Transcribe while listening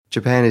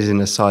Japan is in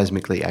a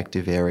seismically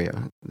active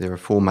area. There are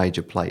 4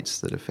 major plates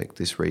that affect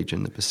this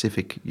region: the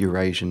Pacific,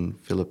 Eurasian,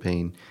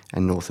 Philippine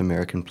and North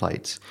American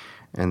plates.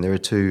 And there are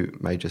 2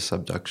 major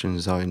subduction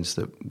zones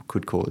that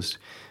could cause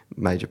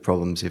major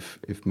problems if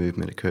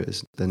movement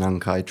occurs: the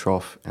Nankai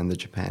Trough and the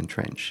Japan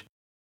Trench.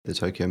 The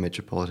Tokyo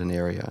metropolitan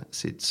area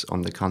sits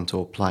on the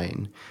Kanto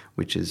Plain,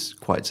 which is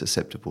quite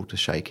susceptible to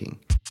shaking.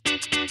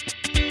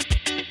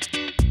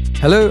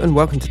 Hello and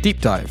welcome to Deep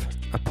Dive,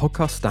 a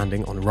podcast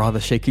standing on rather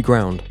shaky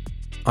ground.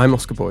 I'm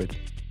Oscar Boyd.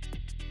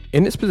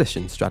 In its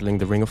position straddling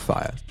the Ring of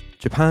Fire,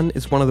 Japan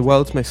is one of the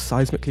world's most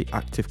seismically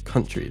active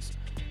countries,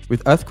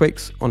 with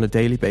earthquakes on a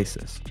daily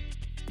basis.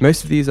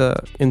 Most of these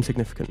are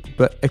insignificant,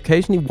 but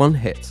occasionally one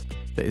hits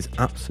that is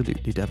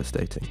absolutely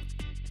devastating.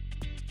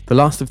 The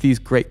last of these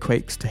great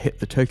quakes to hit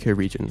the Tokyo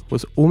region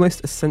was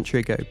almost a century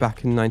ago,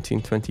 back in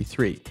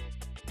 1923.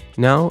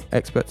 Now,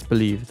 experts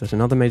believe that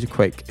another major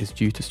quake is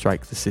due to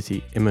strike the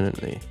city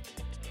imminently.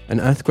 An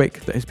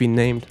earthquake that has been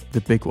named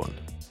the Big One,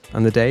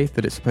 and the day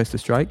that it's supposed to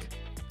strike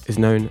is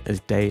known as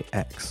Day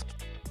X.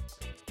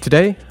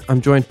 Today,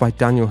 I'm joined by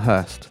Daniel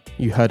Hurst.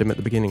 You heard him at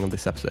the beginning of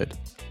this episode,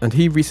 and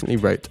he recently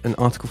wrote an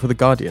article for The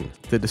Guardian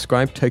that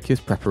described Tokyo's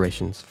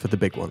preparations for the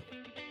Big One.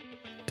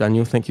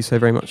 Daniel, thank you so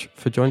very much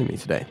for joining me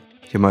today.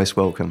 You're most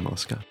welcome,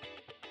 Oscar.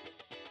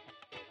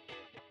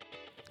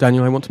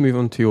 Daniel, I want to move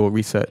on to your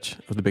research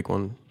of the Big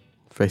One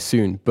very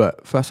soon,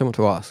 but first I want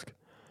to ask,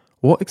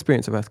 what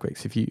experience of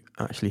earthquakes have you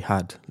actually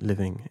had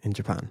living in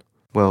Japan?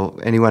 Well,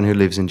 anyone who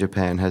lives in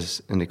Japan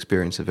has an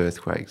experience of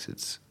earthquakes.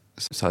 It's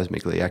a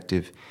seismically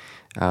active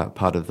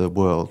part of the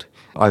world.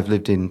 I've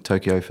lived in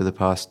Tokyo for the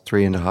past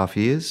 3.5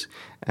 years,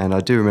 and I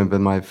do remember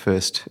my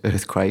first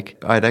earthquake.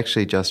 I'd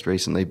actually just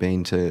recently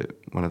been to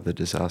one of the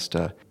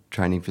disaster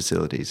training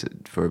facilities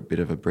for a bit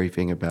of a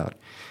briefing about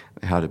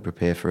how to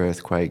prepare for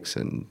earthquakes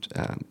and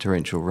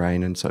torrential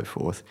rain and so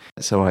forth.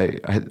 So I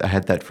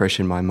had that fresh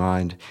in my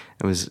mind.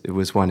 It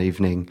was one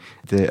evening,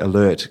 the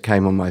alert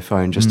came on my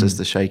phone just as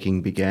the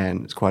shaking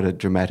began. It's quite a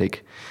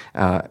dramatic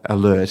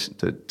alert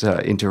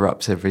that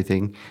interrupts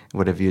everything,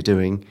 whatever you're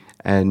doing.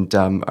 And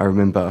I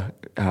remember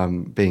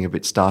being a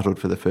bit startled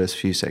for the first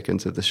few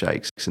seconds of the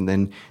shakes, and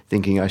then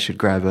thinking I should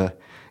grab a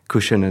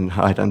cushion and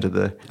hide under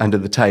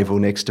the table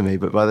next to me.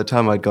 But by the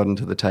time I'd gotten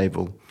to the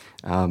table,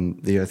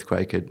 the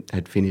earthquake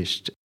had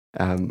finished.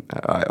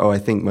 I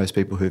think most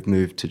people who've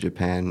moved to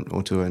Japan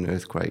or to an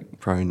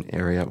earthquake-prone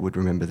area would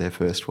remember their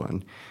first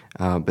one.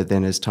 But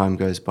then as time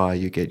goes by,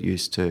 you get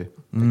used to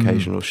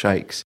occasional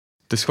shakes.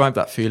 Describe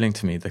that feeling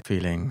to me, the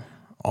feeling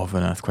of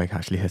an earthquake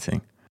actually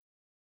hitting.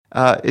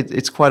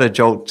 It's quite a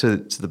jolt to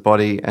the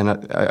body, and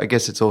I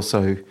guess it's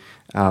also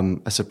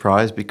a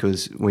surprise,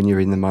 because when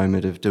you're in the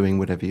moment of doing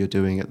whatever you're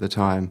doing at the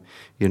time,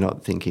 you're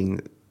not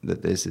thinking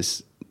that there's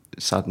this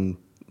sudden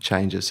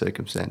change of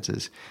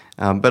circumstances.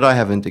 But I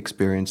haven't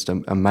experienced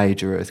a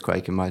major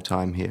earthquake in my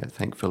time here,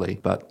 thankfully.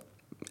 But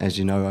as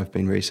you know, I've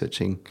been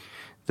researching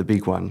the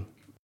Big One.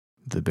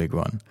 The Big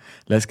One.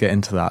 Let's get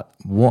into that.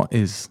 What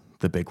is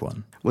the Big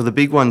One? Well, the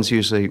Big One's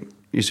usually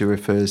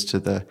refers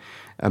to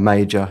a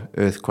major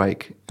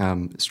earthquake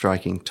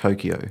striking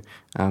Tokyo.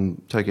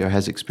 Tokyo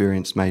has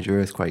experienced major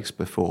earthquakes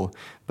before,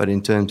 but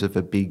in terms of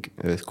a big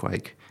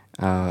earthquake,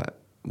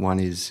 one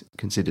is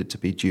considered to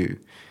be due.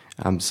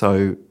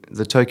 So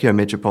the Tokyo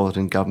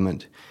metropolitan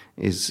government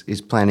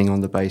is planning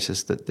on the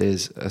basis that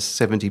there's a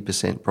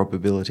 70%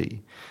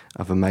 probability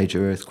of a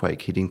major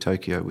earthquake hitting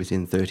Tokyo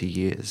within 30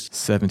 years.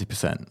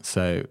 70%,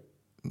 so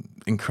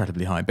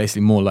incredibly high.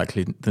 Basically more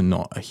likely than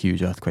not a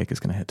huge earthquake is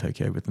going to hit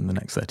Tokyo within the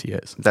next 30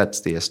 years.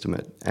 That's the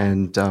estimate.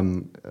 And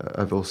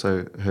I've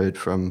also heard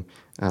from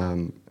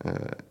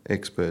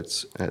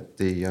experts at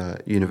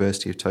the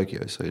University of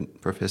Tokyo. So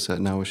Professor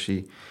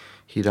Naoshi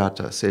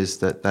Hirata says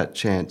that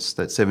chance,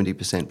 that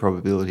 70%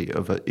 probability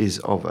is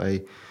of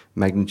a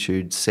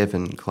magnitude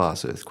 7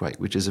 class earthquake,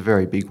 which is a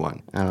very big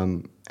one.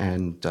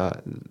 And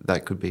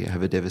that could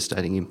have a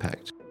devastating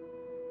impact.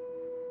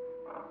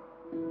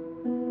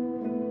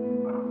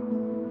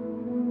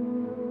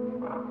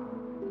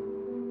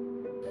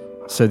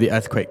 So the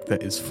earthquake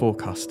that is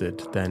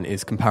forecasted then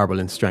is comparable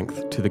in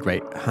strength to the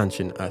Great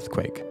Hanshin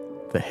earthquake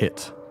that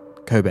hit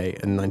Kobe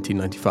in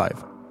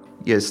 1995.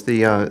 Yes,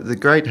 the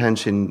Great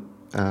Hanshin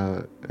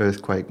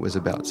earthquake was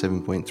about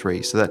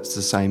 7.3, so that's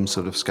the same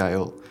sort of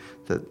scale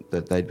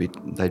that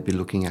they'd be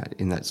looking at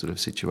in that sort of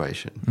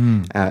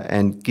situation.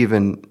 And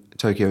given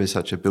Tokyo is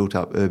such a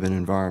built-up urban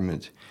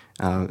environment,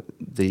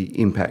 the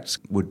impacts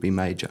would be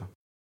major.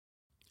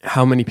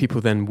 How many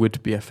people then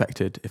would be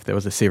affected if there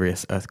was a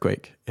serious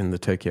earthquake in the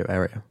Tokyo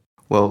area?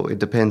 Well, it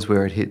depends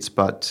where it hits,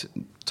 but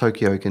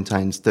Tokyo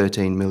contains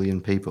 13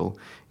 million people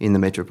in the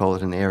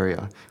metropolitan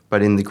area.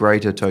 But in the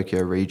greater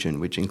Tokyo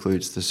region, which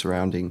includes the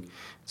surrounding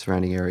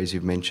areas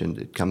you've mentioned,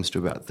 it comes to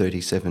about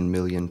 37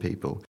 million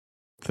people.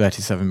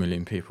 37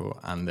 million people,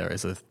 and there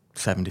is a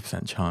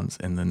 70% chance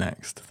in the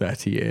next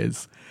 30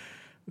 years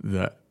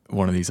that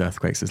one of these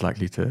earthquakes is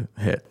likely to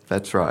hit.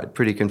 That's right,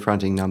 pretty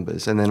confronting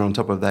numbers. And then on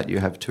top of that, you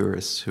have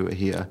tourists who are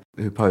here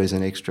who pose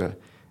an extra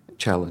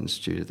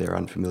challenge due to their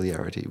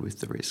unfamiliarity with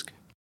the risk.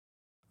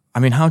 I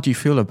mean, how do you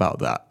feel about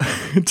that?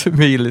 To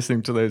me,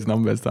 listening to those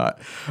numbers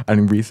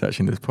and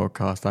researching this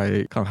podcast,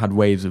 I kind of had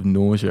waves of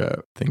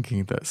nausea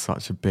thinking that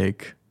such a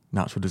big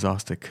natural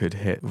disaster could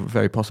hit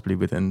very possibly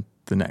within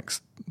the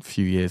next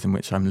few years in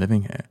which I'm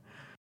living here.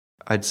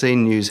 I'd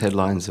seen news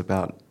headlines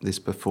about this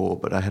before,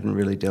 but I hadn't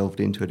really delved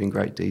into it in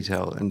great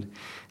detail. And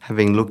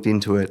having looked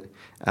into it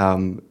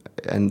and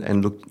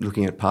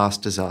looking at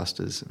past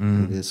disasters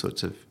and the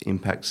sorts of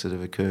impacts that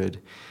have occurred,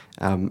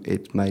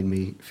 it made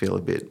me feel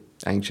a bit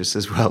anxious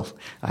as well,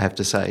 I have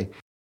to say.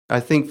 I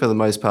think for the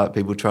most part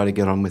people try to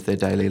get on with their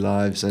daily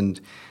lives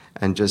and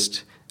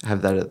just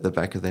have that at the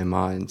back of their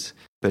minds.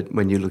 But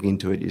when you look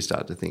into it, you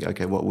start to think,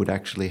 okay, what would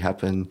actually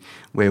happen?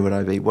 Where would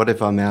I be? What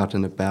if I'm out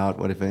and about?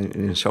 What if I'm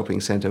in a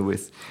shopping centre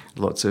with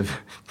lots of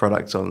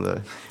products on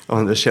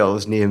the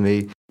shelves near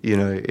me? You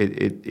know,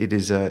 it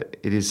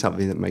is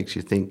something that makes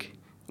you think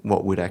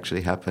what would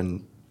actually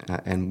happen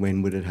and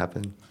when would it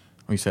happen.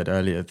 We said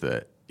earlier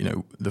that, you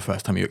know, the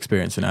first time you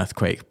experienced an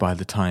earthquake, by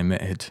the time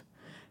it had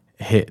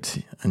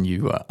hit and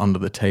you were under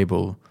the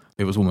table,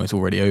 it was almost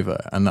already over.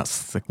 And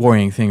that's the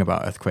worrying thing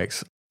about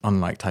earthquakes.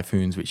 Unlike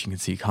typhoons, which you can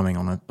see coming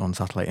on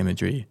satellite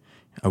imagery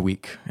a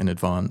week in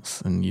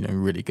advance and, you know,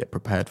 really get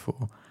prepared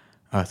for,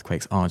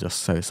 earthquakes are just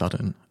so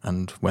sudden.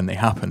 And when they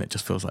happen, it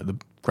just feels like the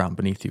ground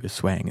beneath you is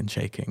swaying and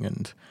shaking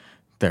and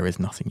there is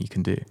nothing you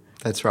can do.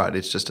 That's right.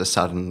 It's just a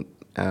sudden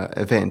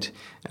event.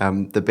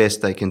 The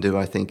best they can do,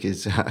 I think,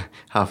 is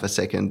half a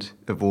second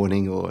of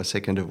warning or a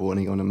second of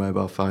warning on a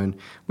mobile phone,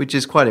 which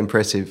is quite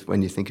impressive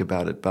when you think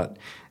about it. But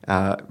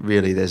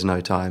really, there's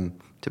no time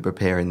to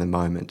prepare in the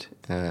moment.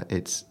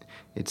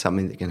 It's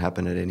something that can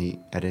happen at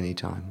any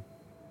time.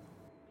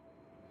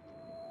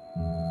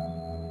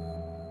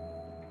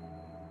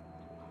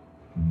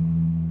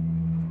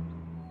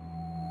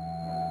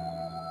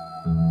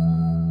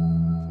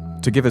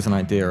 To give us an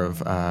idea of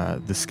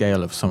the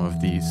scale of some of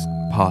these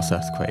past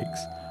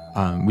earthquakes,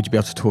 would you be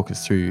able to talk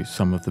us through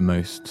some of the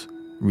most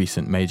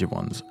recent major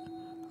ones?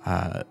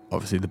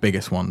 Obviously, the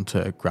biggest one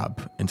to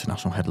grab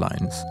international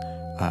headlines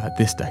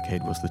this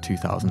decade was the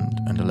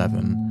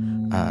 2011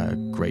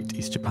 Great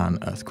East Japan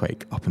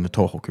earthquake up in the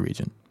Tohoku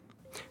region.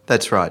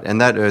 That's right.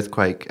 And that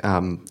earthquake,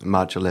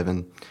 March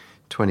 11,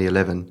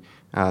 2011,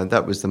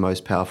 that was the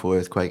most powerful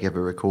earthquake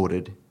ever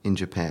recorded in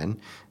Japan.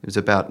 It was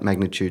about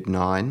magnitude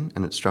 9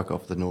 and it struck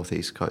off the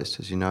northeast coast,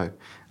 as you know.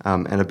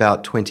 And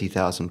about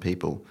 20,000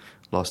 people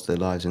lost their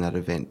lives in that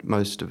event.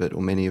 Most of it,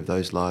 or many of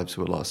those lives,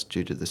 were lost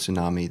due to the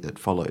tsunami that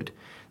followed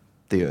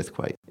the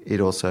earthquake. It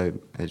also,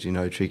 as you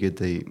know, triggered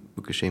the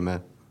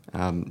Fukushima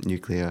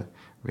nuclear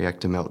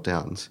reactor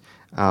meltdowns.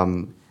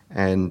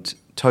 And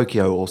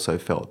Tokyo also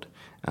felt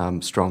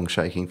strong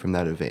shaking from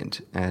that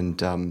event.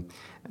 And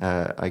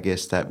I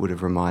guess that would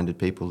have reminded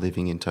people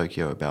living in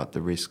Tokyo about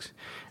the risks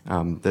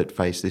that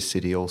face this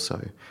city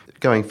also.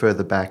 Going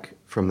further back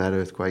from that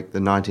earthquake,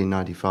 the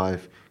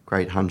 1995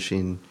 Great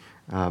Hanshin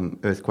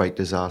earthquake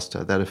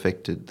disaster, that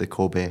affected the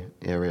Kobe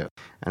area.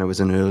 And it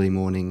was an early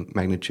morning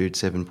magnitude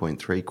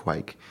 7.3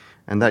 quake.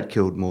 And that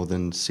killed more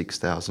than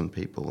 6,000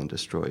 people and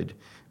destroyed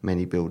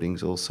many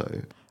buildings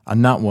also.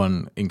 And that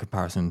one, in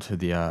comparison to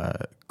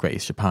the Great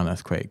East Japan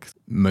earthquake,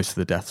 most of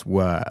the deaths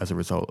were as a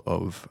result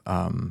of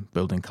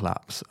building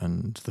collapse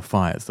and the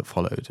fires that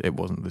followed. It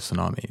wasn't the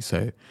tsunami.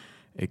 So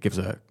it gives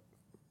a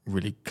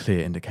really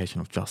clear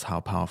indication of just how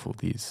powerful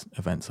these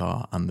events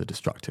are and the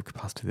destructive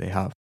capacity they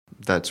have.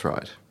 That's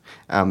right.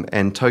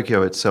 And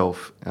Tokyo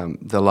itself,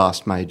 the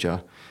last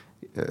major,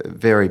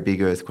 very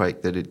big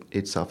earthquake that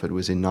it suffered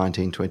was in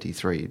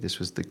 1923. This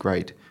was the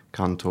Great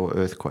Kanto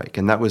earthquake,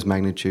 and that was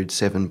magnitude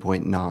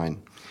 7.9.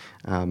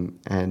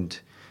 And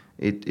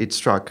it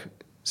struck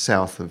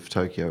south of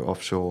Tokyo,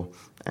 offshore,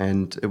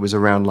 and it was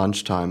around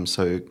lunchtime,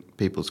 so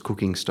people's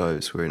cooking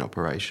stoves were in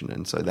operation,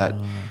 and so that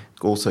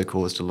also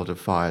caused a lot of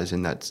fires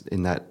in that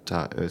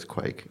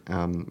earthquake.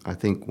 I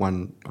think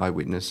one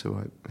eyewitness who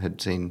I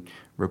had seen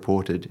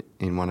reported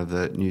in one of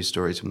the news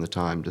stories from the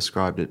time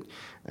described it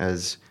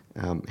as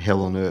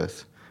hell on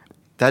earth.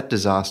 That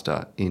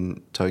disaster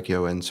in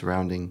Tokyo and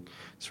surrounding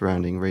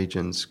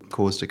regions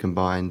caused a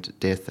combined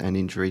death and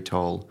injury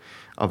toll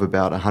of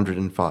about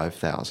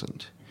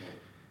 105,000.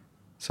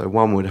 So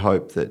one would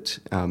hope that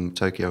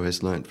Tokyo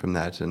has learnt from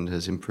that and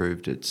has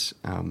improved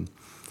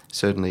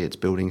certainly its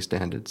building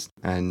standards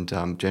and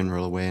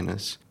general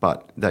awareness.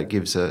 But that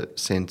gives a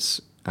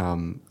sense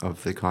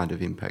of the kind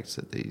of impacts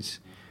that these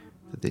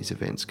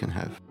events can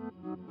have.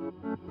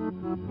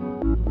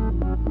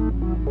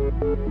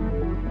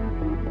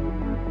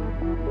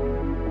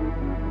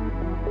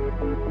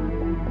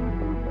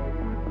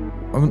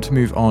 I want to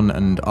move on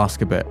and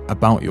ask a bit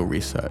about your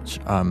research.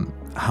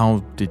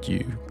 How did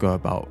you go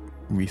about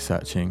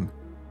researching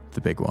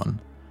the big one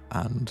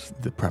and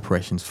the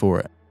preparations for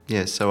it?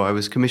 Yes, so I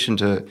was commissioned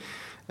to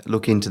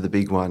look into the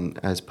big one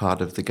as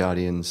part of The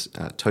Guardian's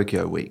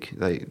Tokyo Week.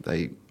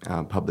 They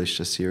published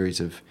a series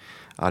of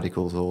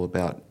articles all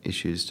about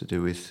issues to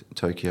do with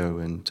Tokyo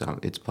and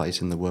its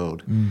place in the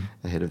world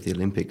ahead of the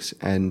Olympics.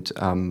 And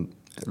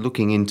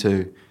looking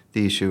into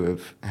the issue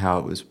of how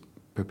it was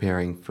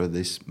preparing for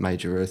this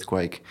major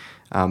earthquake,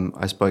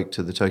 I spoke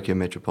to the Tokyo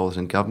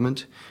Metropolitan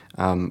Government.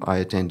 I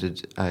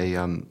attended a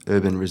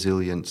urban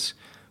resilience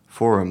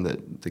forum that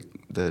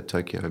the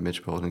Tokyo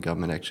Metropolitan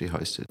Government actually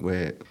hosted,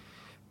 where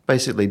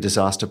basically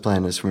disaster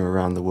planners from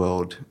around the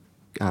world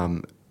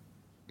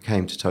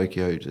came to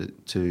Tokyo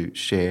to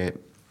share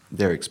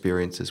their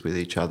experiences with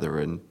each other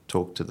and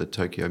talk to the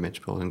Tokyo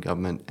Metropolitan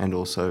Government and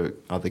also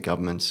other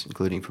governments,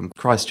 including from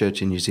Christchurch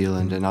in New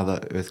Zealand and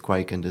other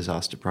earthquake and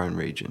disaster-prone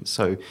regions.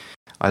 So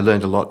I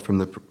learned a lot from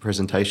the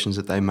presentations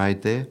that they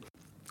made there.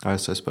 I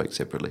also spoke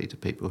separately to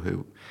people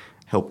who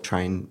help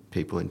train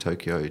people in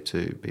Tokyo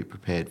to be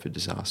prepared for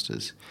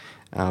disasters.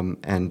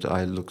 And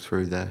I looked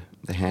through the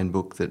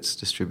handbook that's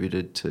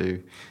distributed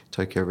to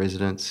Tokyo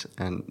residents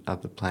and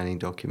other planning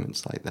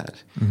documents like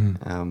that.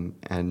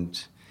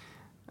 And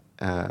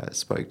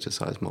spoke to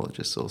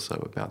seismologists also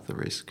about the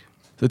risk.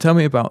 So tell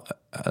me about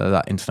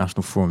that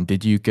international forum.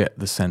 Did you get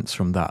the sense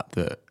from that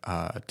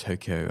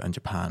Tokyo and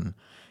Japan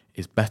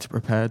is better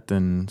prepared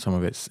than some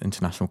of its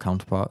international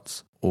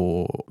counterparts,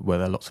 or were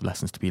there lots of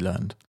lessons to be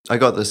learned? I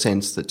got the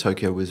sense that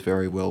Tokyo was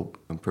very well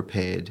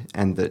prepared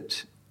and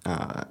that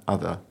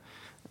other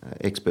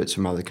experts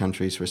from other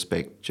countries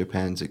respect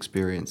Japan's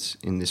experience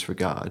in this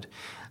regard.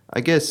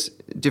 I guess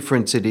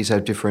different cities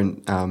have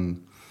different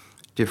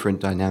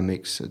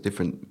dynamics,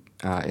 different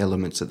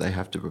elements that they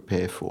have to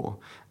prepare for.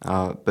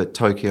 But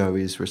Tokyo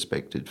is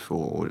respected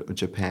for, or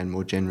Japan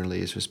more generally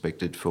is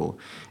respected for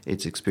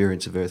its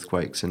experience of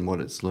earthquakes and what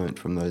it's learnt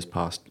from those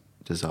past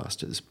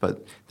disasters.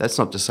 But that's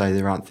not to say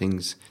there aren't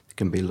things that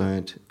can be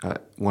learnt.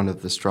 One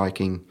of the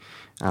striking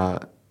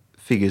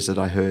figures that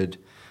I heard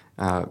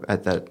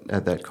at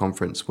that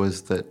conference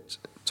was that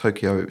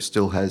Tokyo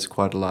still has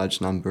quite a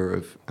large number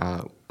of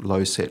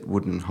low-set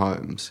wooden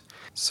homes.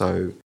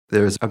 So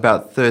there is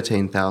about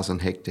 13,000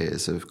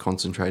 hectares of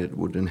concentrated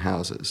wooden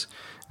houses,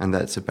 and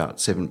that's about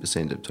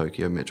 7% of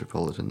Tokyo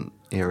metropolitan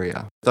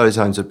area. Those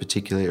homes are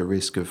particularly at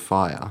risk of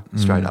fire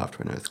straight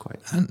after an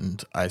earthquake.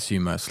 And I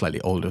assume are slightly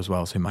older as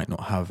well, so might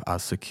not have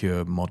as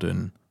secure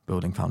modern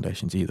building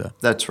foundations either.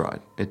 That's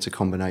right. It's a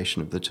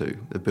combination of the two.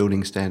 The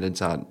building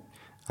standards aren't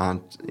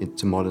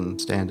to modern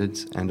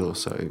standards, and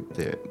also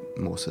they're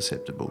more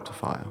susceptible to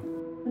fire.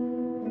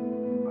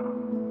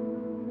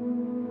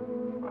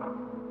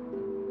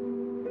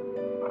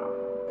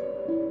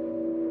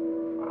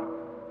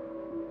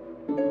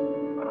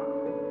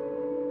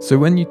 So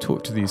when you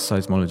talked to these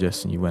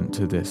seismologists and you went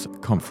to this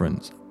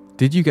conference,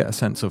 did you get a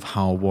sense of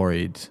how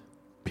worried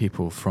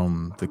people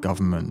from the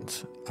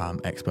government,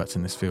 experts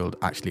in this field,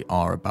 actually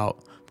are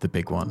about the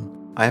big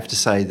one? I have to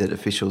say that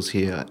officials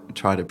here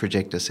try to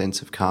project a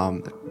sense of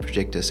calm,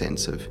 project a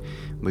sense of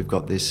we've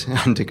got this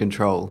under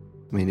control.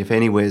 I mean, if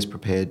anywhere is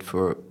prepared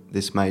for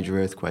this major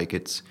earthquake,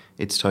 it's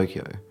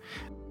Tokyo.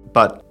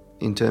 But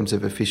in terms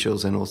of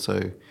officials and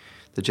also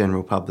the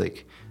general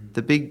public,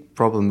 the big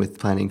problem with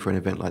planning for an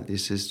event like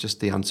this is just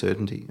the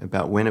uncertainty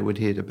about when it would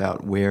hit,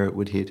 about where it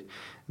would hit,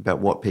 about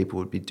what people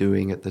would be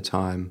doing at the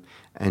time,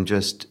 and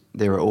just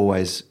there are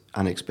always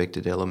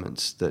unexpected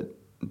elements that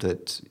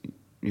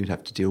you'd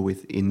have to deal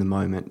with in the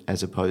moment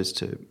as opposed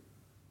to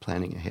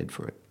planning ahead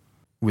for it.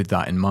 With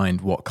that in mind,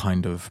 what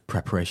kind of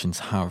preparations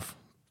have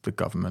the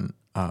government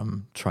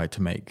tried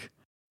to make?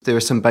 There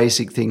are some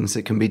basic things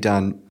that can be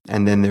done,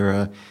 and then there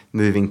are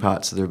moving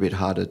parts that are a bit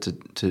harder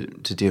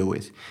to deal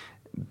with.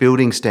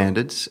 Building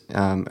standards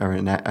are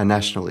a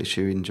national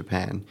issue in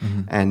Japan,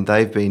 and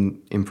they've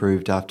been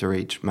improved after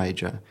each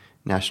major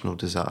national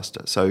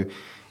disaster. So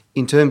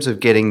in terms of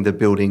getting the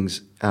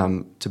buildings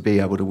to be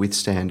able to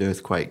withstand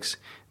earthquakes,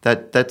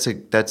 that's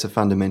a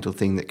fundamental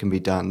thing that can be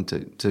done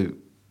to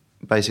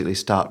basically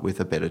start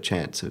with a better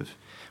chance of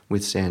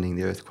withstanding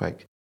the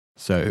earthquake.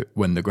 So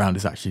when the ground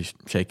is actually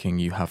shaking,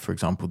 you have, for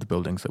example, the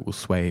buildings that will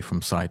sway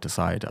from side to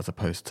side as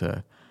opposed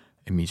to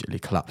immediately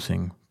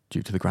collapsing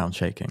due to the ground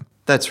shaking.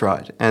 That's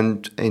right.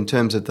 And in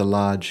terms of the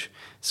large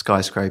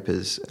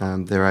skyscrapers,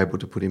 they're able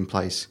to put in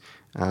place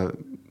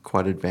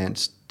quite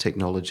advanced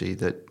technology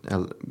that,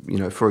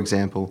 for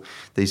example,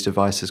 these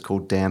devices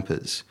called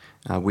dampers,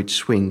 which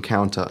swing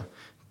counter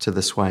to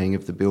the swaying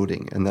of the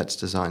building, and that's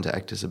designed to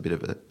act as a bit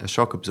of a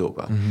shock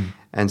absorber.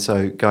 And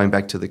so going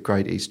back to the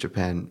Great East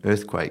Japan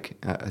earthquake,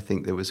 I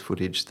think there was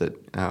footage that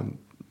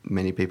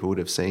many people would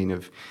have seen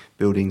of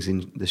buildings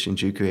in the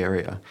Shinjuku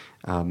area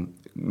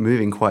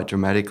moving quite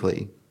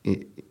dramatically,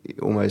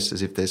 almost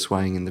as if they're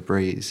swaying in the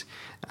breeze,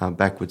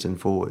 backwards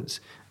and forwards.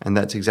 And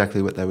that's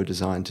exactly what they were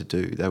designed to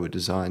do. They were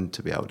designed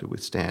to be able to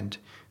withstand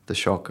the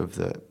shock of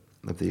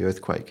the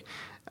earthquake.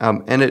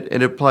 And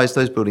it applies,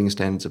 those building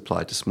standards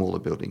apply to smaller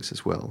buildings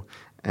as well.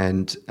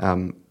 And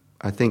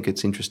I think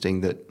it's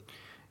interesting that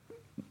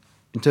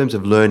in terms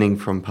of learning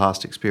from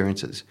past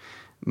experiences,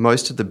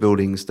 most of the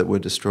buildings that were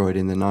destroyed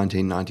in the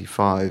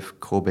 1995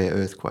 Kobe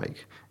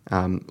earthquake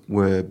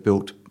were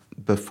built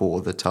before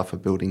the tougher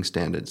building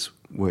standards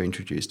were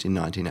introduced in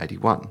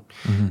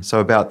 1981. So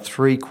about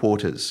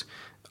 3/4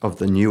 of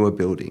the newer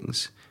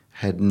buildings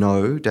had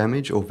no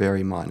damage or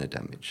very minor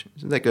damage.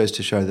 So that goes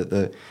to show that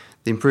the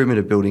improvement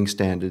of building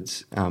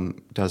standards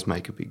does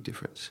make a big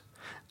difference.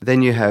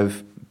 Then you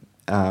have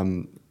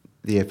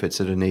the efforts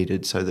that are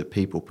needed so that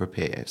people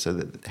prepare, so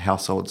that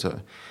households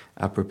are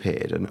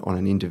prepared and on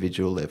an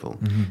individual level.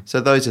 Mm-hmm. So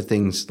those are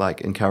things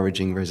like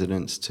encouraging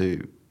residents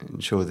to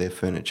ensure their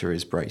furniture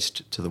is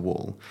braced to the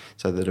wall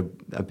so that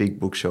a big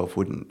bookshelf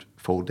wouldn't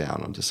fall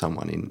down onto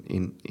someone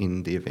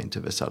in the event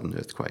of a sudden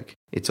earthquake.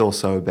 It's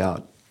also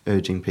about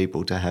urging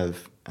people to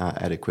have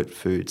adequate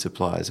food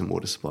supplies and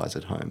water supplies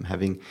at home,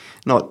 having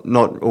not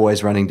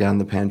always running down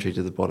the pantry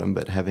to the bottom,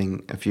 but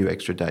having a few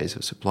extra days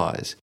of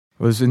supplies.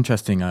 It was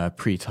interesting,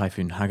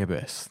 pre-Typhoon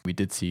Hagibis, we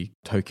did see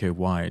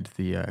Tokyo-wide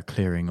the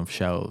clearing of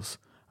shelves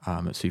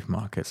at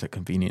supermarkets, at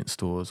convenience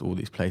stores, all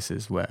these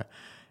places where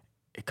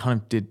it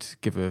kind of did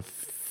give a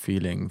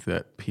feeling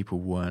that people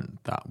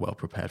weren't that well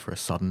prepared for a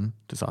sudden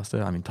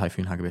disaster. I mean,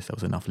 Typhoon Hagibis, there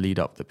was enough lead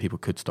up that people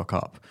could stock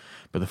up.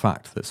 But the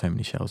fact that so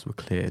many shelves were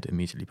cleared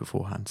immediately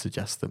beforehand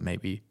suggests that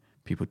maybe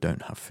people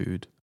don't have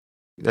food.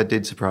 That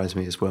did surprise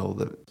me as well,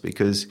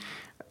 because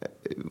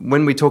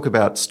when we talk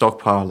about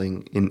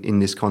stockpiling in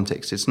this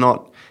context, it's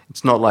not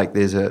like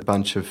there's a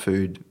bunch of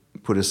food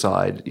put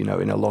aside, in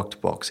a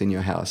locked box in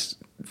your house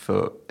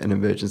for an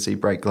emergency,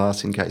 break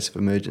glass in case of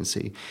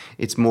emergency.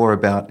 It's more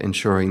about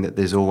ensuring that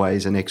there's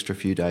always an extra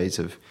few days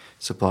of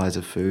supplies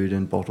of food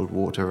and bottled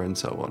water and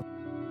so on.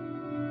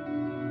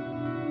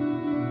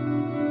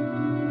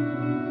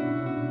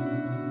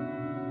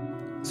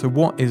 So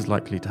what is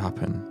likely to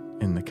happen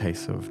in the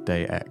case of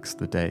day X,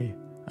 the day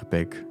a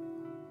big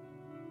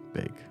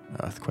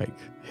earthquake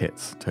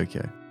hits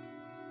Tokyo?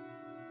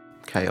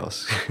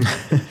 Chaos.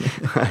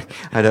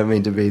 I don't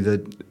mean to be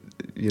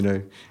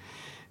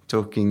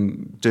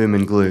talking doom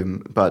and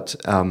gloom, but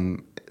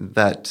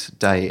that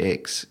day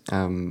X,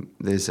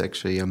 there's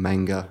actually a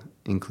manga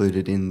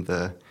included in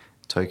the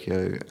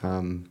Tokyo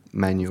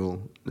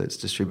manual that's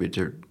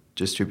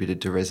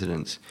distributed to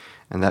residents,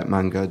 and that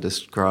manga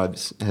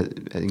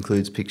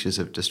includes pictures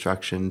of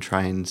destruction,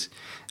 trains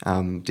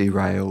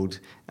derailed,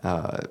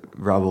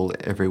 rubble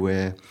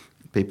everywhere,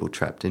 people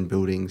trapped in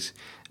buildings.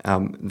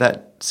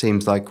 That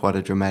seems like quite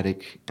a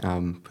dramatic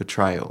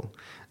portrayal.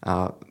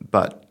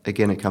 But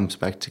again, it comes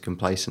back to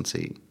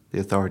complacency. The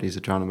authorities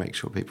are trying to make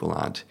sure people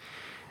aren't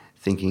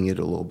thinking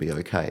it'll all be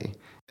okay.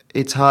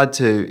 It's hard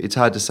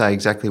to say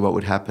exactly what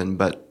would happen,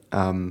 but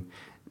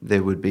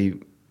there would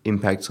be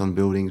impacts on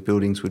buildings.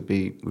 Buildings would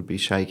be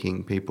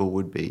shaking. People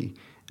would be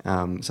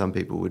some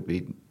people would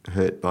be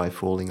hurt by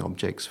falling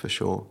objects for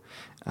sure.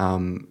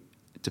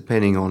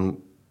 Depending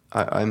on,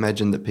 I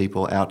imagine that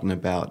people out and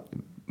about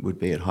would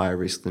be at higher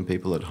risk than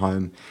people at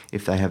home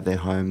if they have their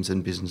homes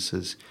and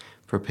businesses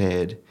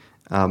prepared.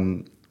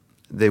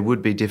 There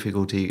would be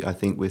difficulty, I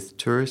think, with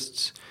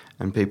tourists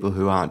and people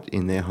who aren't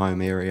in their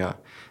home area,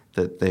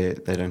 that they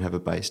don't have a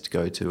base to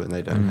go to and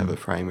they don't have a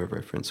frame of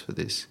reference for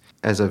this.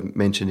 As I've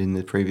mentioned in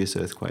the previous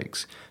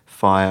earthquakes,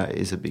 fire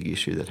is a big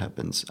issue that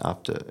happens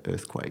after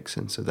earthquakes,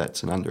 and so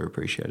that's an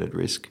underappreciated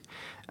risk.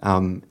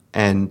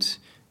 And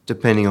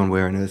depending on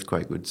where an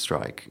earthquake would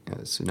strike,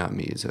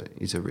 tsunami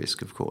is a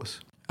risk, of course.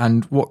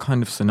 And what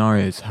kind of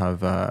scenarios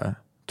have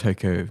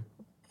Tokyo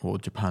or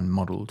Japan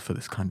modelled for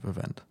this kind of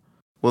event?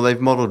 Well,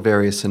 they've modelled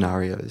various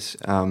scenarios,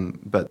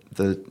 but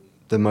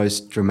the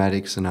most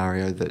dramatic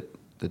scenario that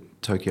the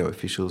Tokyo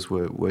officials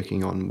were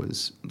working on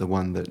was the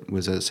one that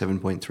was a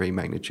 7.3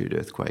 magnitude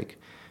earthquake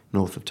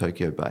north of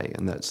Tokyo Bay,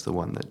 and that's the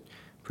one that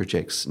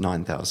projects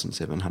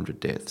 9,700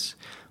 deaths.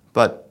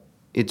 But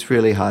it's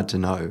really hard to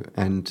know,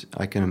 and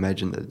I can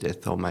imagine that the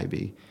death toll may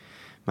be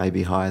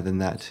higher than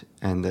that,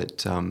 and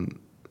that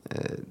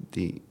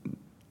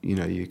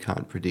you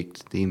can't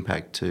predict the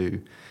impact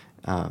to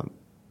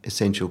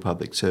essential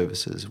public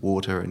services,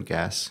 water and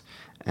gas,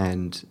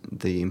 and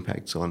the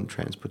impacts on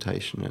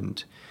transportation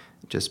and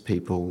just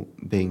people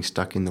being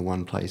stuck in the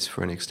one place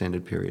for an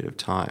extended period of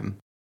time.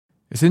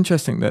 It's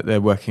interesting that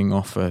they're working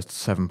off a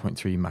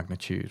 7.3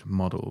 magnitude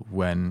model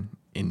when,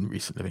 in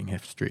recent living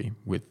history,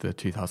 with the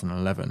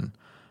 2011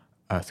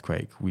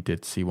 earthquake, we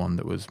did see one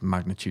that was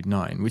magnitude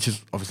 9, which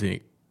is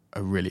obviously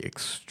a really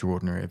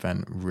extraordinary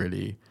event,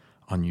 really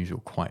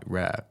unusual, quite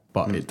rare,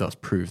 but it does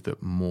prove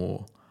that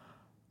more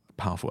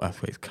powerful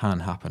earthquakes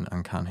can happen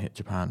and can hit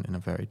Japan in a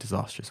very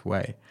disastrous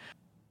way.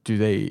 Do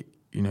they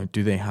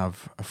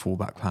have a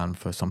fallback plan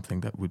for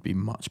something that would be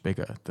much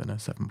bigger than a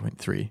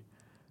 7.3?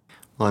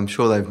 Well, I'm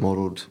sure they've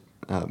modelled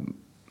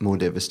more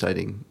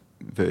devastating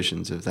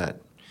versions of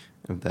that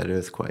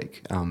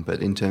earthquake,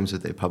 but in terms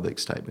of their public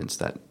statements,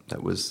 that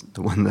was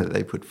the one that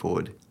they put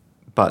forward.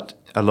 But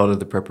a lot of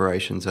the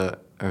preparations are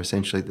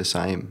essentially the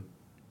same,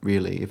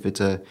 really. If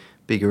it's a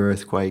bigger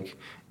earthquake,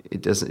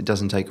 it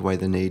doesn't take away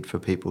the need for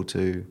people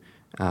to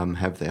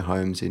have their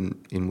homes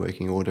in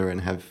working order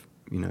and have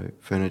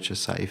furniture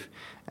safe,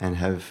 and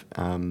have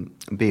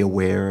be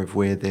aware of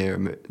where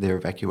their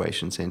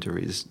evacuation centre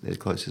is, their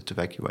closest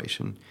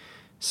evacuation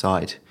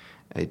site.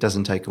 It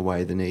doesn't take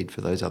away the need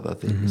for those other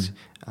things,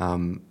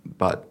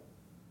 but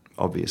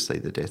obviously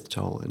the death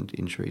toll and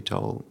injury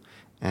toll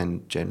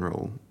and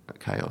general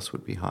chaos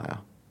would be higher.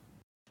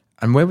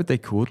 And where would they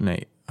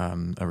coordinate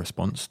a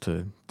response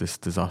to this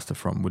disaster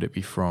from? Would it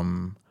be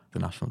from the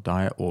National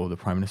Diet or the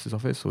Prime Minister's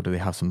office, or do they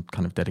have some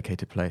kind of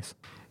dedicated place?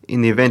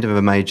 In the event of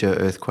a major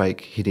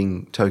earthquake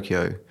hitting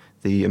Tokyo,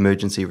 the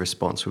emergency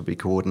response would be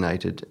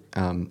coordinated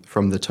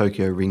from the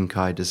Tokyo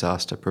Rinkai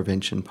Disaster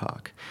Prevention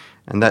Park.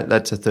 And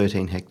that's a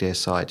 13-hectare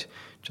site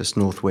just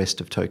northwest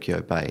of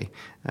Tokyo Bay.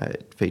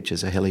 It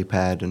features a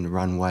helipad and a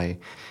runway,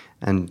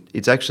 and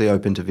it's actually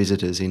open to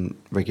visitors in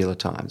regular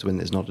times when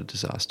there's not a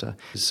disaster.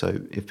 So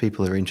if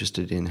people are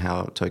interested in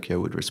how Tokyo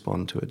would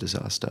respond to a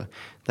disaster,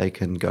 they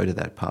can go to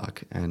that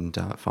park and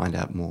find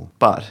out more.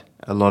 But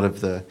a lot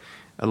of the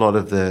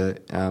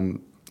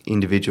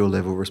individual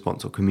level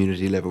response or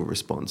community level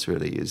response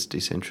really is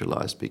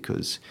decentralised,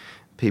 because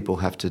people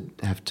have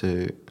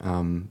to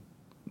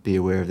be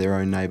aware of their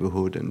own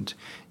neighbourhood, and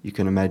you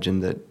can imagine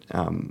that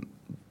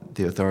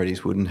the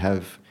authorities wouldn't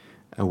have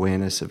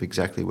awareness of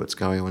exactly what's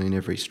going on in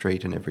every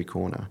street and every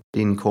corner.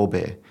 In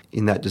Kobe,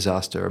 in that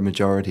disaster, a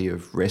majority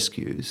of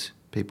rescues,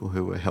 people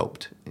who were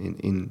helped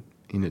in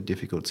a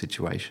difficult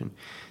situation,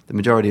 the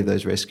majority of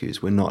those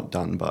rescues were not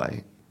done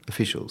by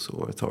officials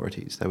or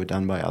authorities. They were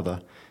done by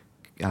other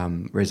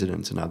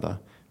residents and other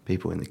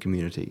people in the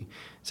community.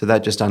 So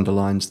that just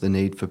underlines the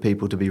need for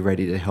people to be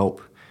ready to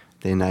help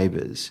their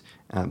neighbours.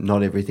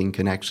 Not everything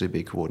can actually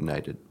be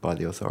coordinated by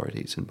the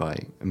authorities and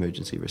by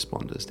emergency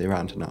responders. There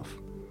aren't enough.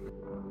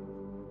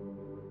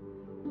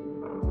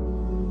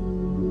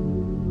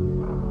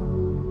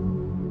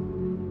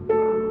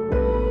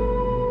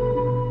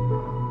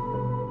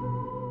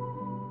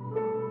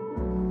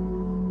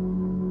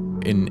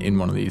 In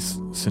one of these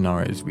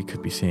scenarios, we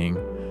could be seeing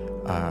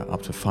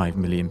up to 5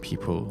 million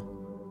people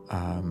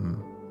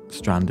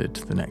stranded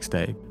the next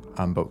day.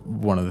 But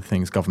one of the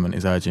things government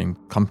is urging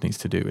companies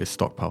to do is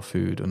stockpile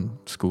food, and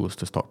schools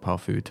to stockpile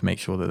food to make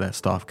sure that their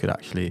staff could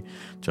actually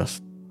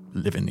just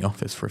live in the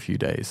office for a few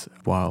days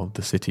while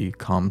the city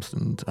calms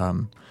and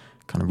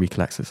kind of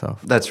recollects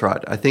itself. That's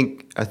right. I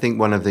think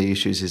one of the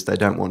issues is they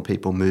don't want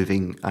people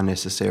moving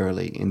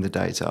unnecessarily in the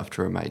days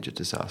after a major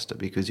disaster,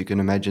 because you can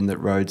imagine that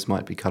roads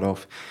might be cut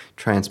off,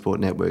 transport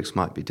networks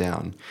might be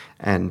down,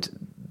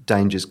 and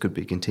dangers could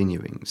be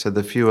continuing. So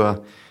the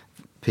fewer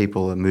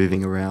people are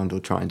moving around or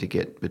trying to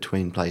get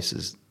between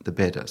places, the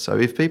better. So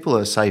if people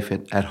are safe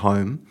at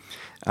home,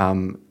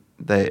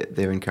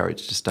 they're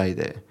encouraged to stay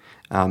there.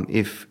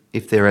 If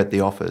they're at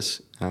the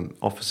office,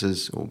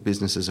 offices or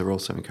businesses are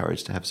also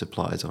encouraged to have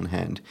supplies on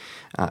hand,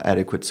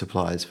 adequate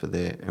supplies for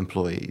their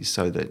employees,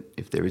 so that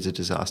if there is a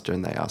disaster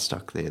and they are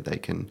stuck there, they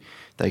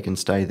can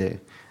stay there.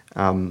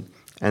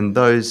 And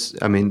those,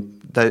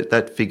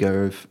 that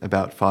figure of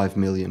about 5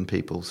 million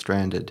people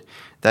stranded,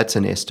 that's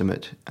an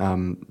estimate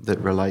that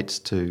relates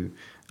to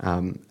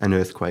an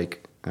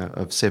earthquake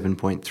of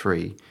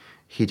 7.3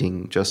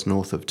 hitting just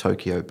north of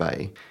Tokyo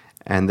Bay,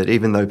 and that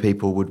even though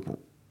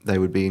they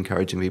would be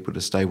encouraging people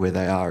to stay where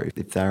they are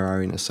if they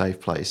are in a safe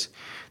place,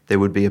 there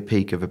would be a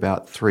peak of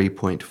about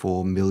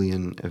 3.4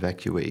 million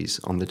evacuees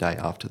on the day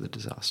after the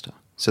disaster.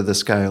 So the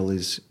scale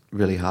is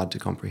really hard to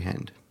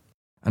comprehend.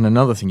 And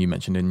another thing you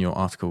mentioned in your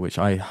article, which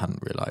I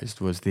hadn't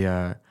realised, was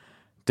the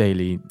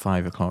daily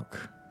 5 o'clock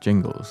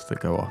jingles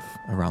that go off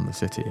around the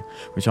city,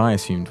 which I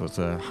assumed was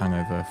a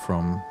hangover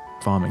from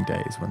farming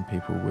days when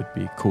people would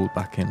be called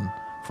back in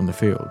from the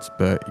fields.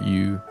 But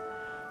you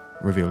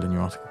revealed in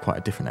your article quite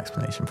a different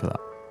explanation for that.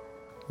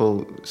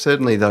 Well,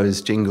 certainly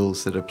those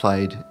jingles that are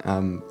played,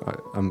 I'm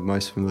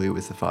most familiar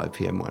with the 5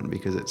 p.m. one,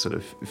 because it sort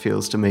of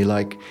feels to me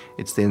like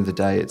it's the end of the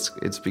day.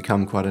 It's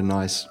become quite a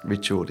nice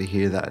ritual to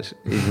hear that,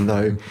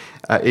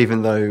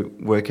 even though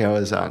work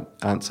hours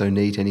aren't so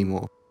neat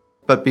anymore.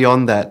 But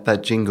beyond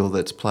that jingle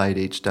that's played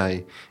each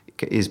day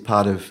is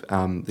part of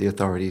the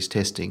authorities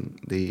testing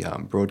the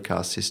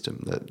broadcast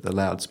system, the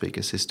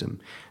loudspeaker system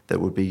that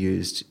would be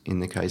used in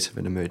the case of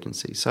an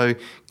emergency. So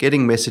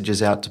getting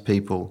messages out to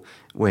people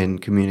when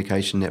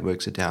communication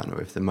networks are down,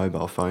 or if the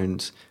mobile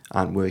phones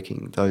aren't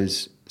working,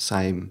 those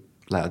same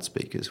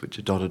loudspeakers, which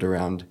are dotted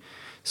around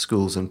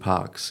schools and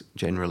parks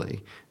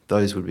generally,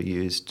 those would be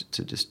used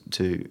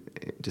to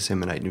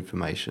disseminate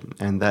information.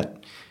 And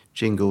that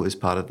jingle is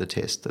part of the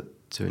test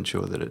to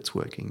ensure that it's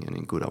working and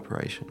in good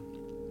operation.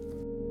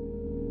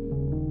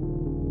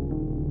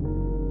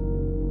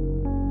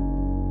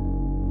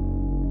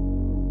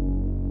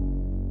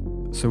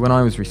 So when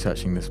I was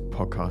researching this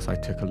podcast, I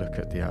took a look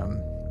at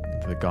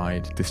the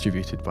guide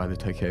distributed by the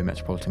Tokyo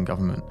Metropolitan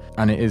Government,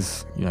 and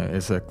it's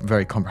a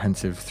very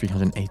comprehensive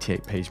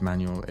 388-page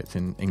manual. It's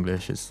in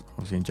English, it's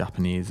obviously in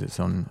Japanese, it's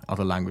on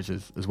other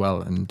languages as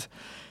well. And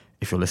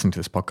if you're listening to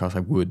this podcast,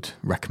 I would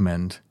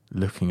recommend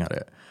looking at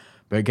it.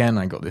 But again,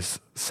 I got this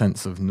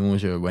sense of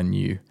nausea when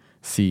you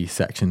see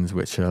sections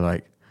which are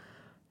like,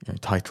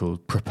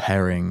 titled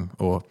 "Preparing,"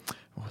 or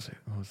what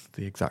was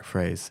the exact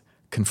phrase?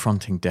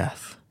 "Confronting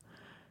death."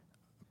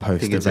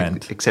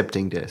 Post-event,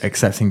 accepting death.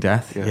 Accepting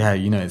death. Yeah,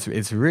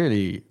 it's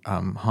really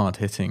hard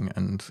hitting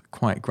and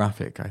quite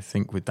graphic. I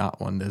think with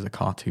that one, there's a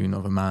cartoon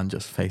of a man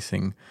just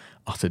facing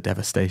utter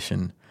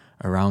devastation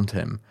around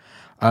him.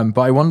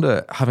 But I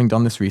wonder, having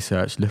done this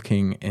research,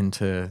 looking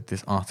into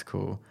this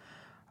article,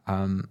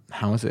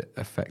 How has it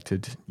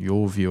affected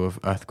your view of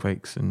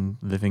earthquakes and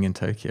living in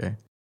Tokyo?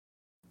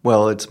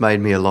 Well, it's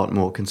made me a lot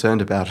more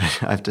concerned about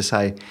it, I have to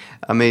say.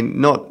 I mean,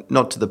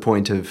 not to the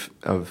point of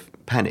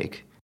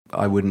panic.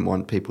 I wouldn't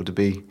want people to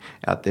be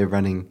out there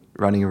running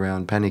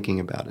around panicking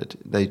about it.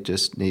 They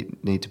just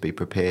need to be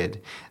prepared.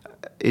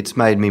 It's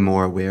made me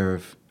more aware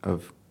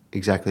of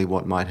exactly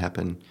what might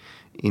happen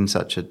in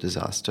such a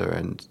disaster,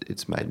 and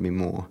it's made me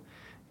more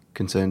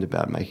concerned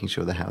about making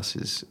sure the house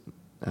is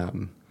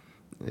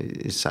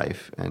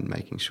safe and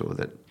making sure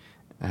that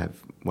I have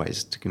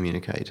ways to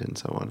communicate and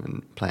so on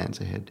and plans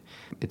ahead.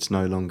 It's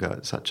no longer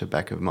such a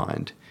back of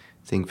mind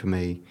thing for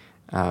me.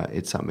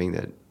 It's something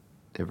that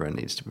everyone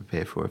needs to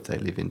prepare for if they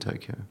live in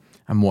Tokyo.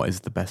 And what is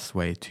the best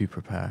way to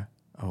prepare,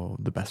 or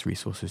the best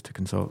resources to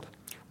consult?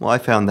 Well, I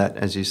found that,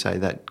 as you say,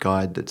 that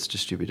guide that's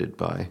distributed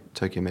by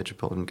Tokyo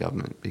Metropolitan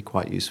Government be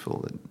quite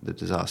useful, the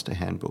disaster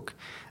handbook,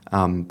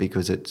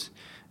 because it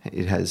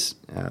has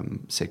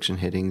section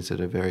headings that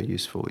are very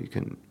useful.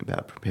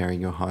 About preparing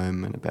your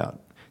home and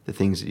about the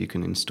things that you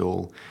can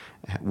install,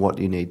 what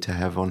you need to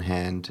have on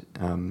hand,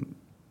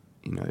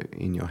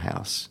 in your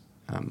house,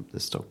 the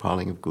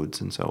stockpiling of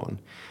goods and so on.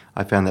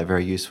 I found that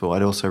very useful.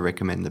 I'd also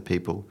recommend that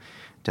people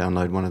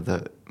download one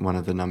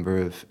of the number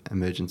of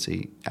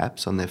emergency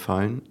apps on their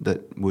phone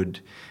that would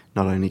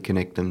not only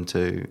connect them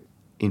to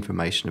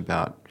information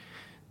about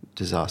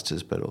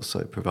disasters but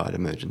also provide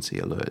emergency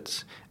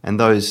alerts. And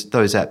those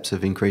apps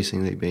have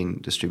increasingly been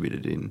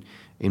distributed in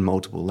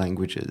multiple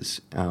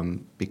languages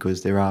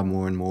because there are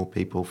more and more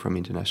people from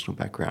international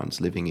backgrounds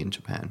living in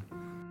Japan.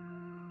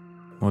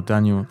 Well,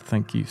 Daniel,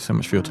 thank you so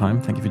much for your time.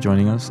 Thank you for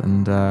joining us,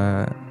 and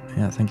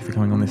thank you for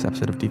coming on this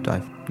episode of Deep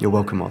Dive. You're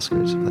welcome,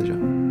 Oscar. It's a pleasure.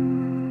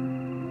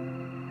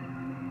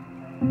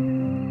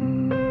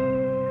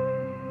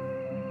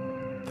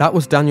 That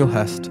was Daniel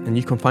Hurst, and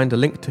you can find a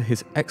link to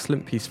his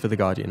excellent piece for The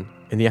Guardian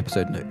in the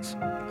episode notes,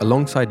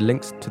 alongside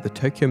links to the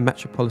Tokyo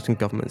Metropolitan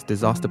Government's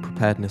Disaster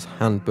Preparedness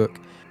Handbook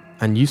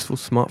and useful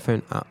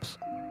smartphone apps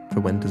for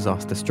when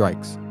disaster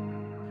strikes.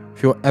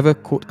 If you're ever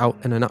caught out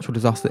in a natural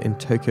disaster in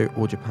Tokyo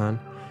or Japan,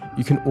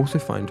 you can also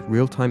find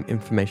real-time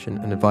information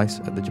and advice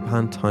at the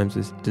Japan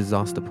Times'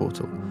 disaster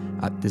portal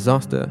at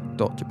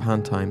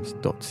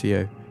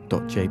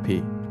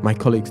disaster.japantimes.co.jp. My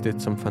colleagues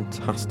did some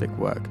fantastic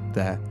work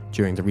there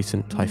during the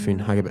recent Typhoon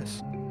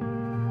Hagibis.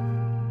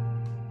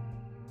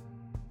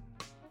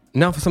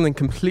 Now for something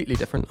completely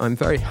different, I'm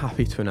very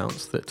happy to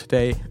announce that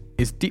today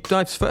is Deep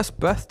Dive's first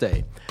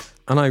birthday,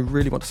 and I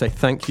really want to say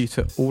thank you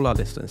to all our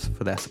listeners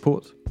for their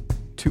support,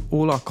 to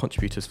all our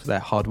contributors for their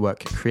hard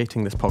work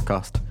creating this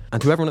podcast,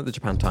 and to everyone at the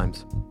Japan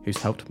Times who's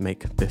helped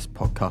make this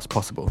podcast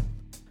possible.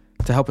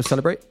 To help us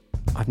celebrate,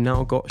 I've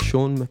now got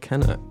Sean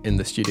McKenna in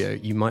the studio.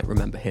 You might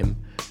remember him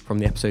from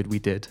the episode we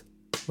did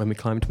when we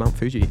climbed Mount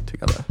Fuji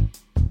together.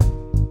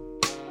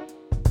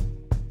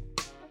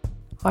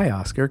 Hi,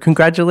 Oscar.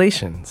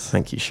 Congratulations.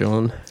 Thank you,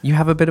 Sean. You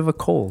have a bit of a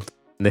cold.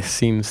 This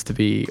seems to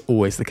be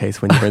always the case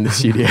when you're in the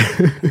studio.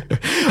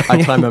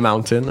 I climb a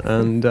mountain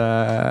and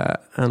I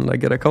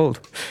get a cold.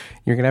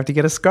 You're going to have to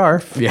get a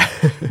scarf. Yeah.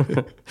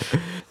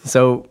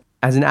 So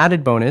as an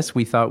added bonus,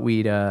 we thought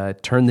we'd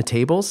turn the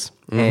tables.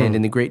 Mm-hmm. And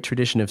in the great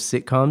tradition of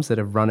sitcoms that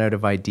have run out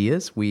of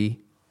ideas, we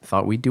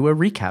thought we'd do a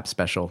recap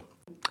special.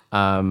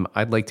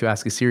 I'd like to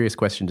ask a serious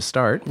question to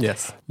start.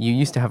 Yes. You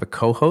used to have a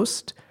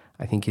co-host.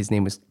 I think his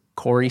name was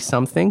Corey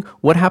something.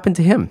 What happened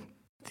to him?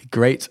 The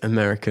great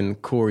American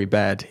Corey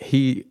Baird.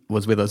 He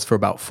was with us for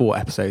about 4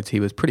 episodes.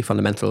 He was pretty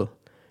fundamental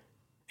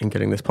in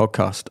getting this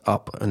podcast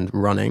up and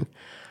running.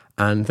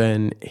 And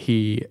then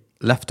he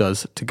left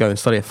us to go and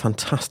study a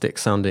fantastic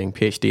sounding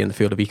PhD in the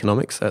field of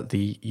economics at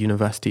the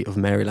University of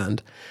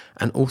Maryland,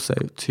 and also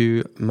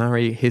to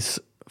marry his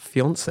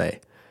fiancée,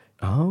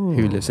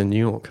 who lives in New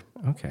York.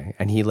 Okay.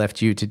 And he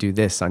left you to do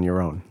this on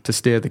your own. To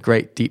steer the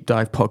great Deep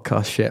Dive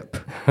podcast ship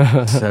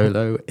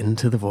solo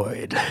into the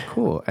void.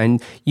 Cool.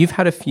 And you've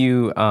had a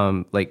few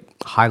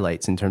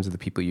highlights in terms of the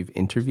people you've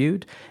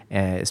interviewed,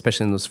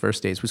 especially in those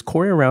first days. Was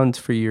Corey around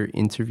for your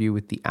interview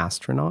with the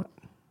astronaut?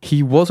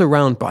 He was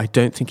around, but I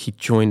don't think he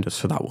joined us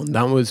for that one.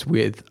 That was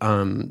with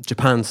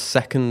Japan's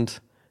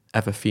second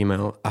ever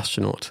female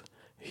astronaut,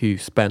 who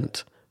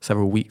spent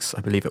several weeks,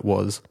 I believe it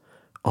was,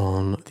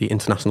 on the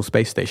International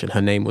Space Station.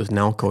 Her name was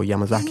Naoko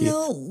Yamazaki.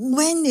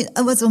 When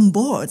I was on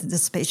board the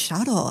space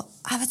shuttle,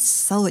 I was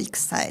so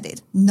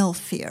excited, no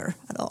fear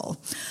at all.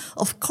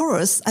 Of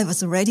course, I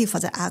was ready for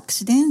the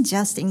accident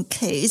just in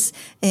case.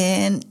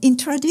 And in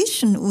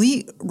tradition,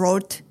 we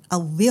wrote a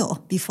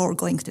will before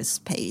going to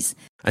space.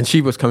 And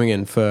she was coming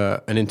in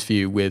for an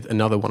interview with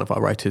another one of our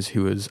writers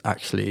who was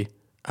actually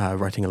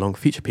writing a long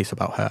feature piece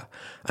about her,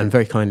 and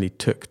very kindly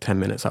took 10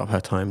 minutes out of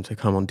her time to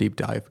come on Deep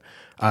Dive.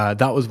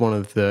 That was one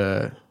of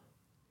the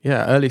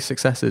early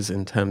successes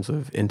in terms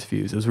of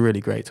interviews. It was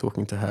really great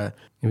talking to her.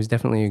 It was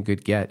definitely a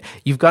good get.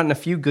 You've gotten a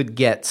few good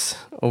gets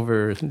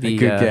over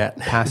the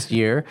past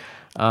year.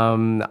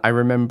 I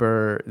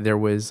remember there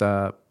was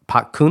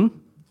Park Kun.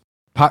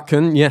 Park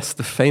Kun, yes,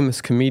 the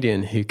famous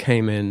comedian who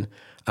came in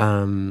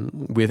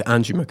with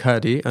Andrew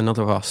McCurdy,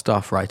 another of our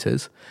staff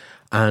writers.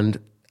 And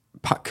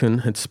Pak Kun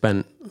had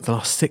spent the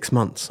last 6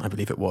 months, I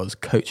believe it was,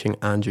 coaching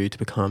Andrew to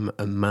become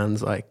a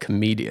Manzai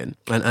comedian.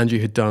 And Andrew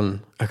had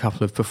done a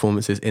couple of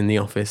performances in the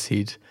office.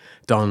 He'd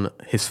done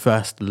his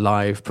first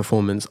live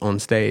performance on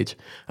stage.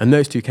 And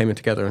those two came in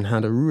together and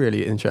had a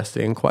really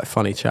interesting, quite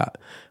funny chat,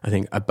 I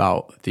think,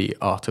 about the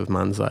art of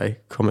Manzai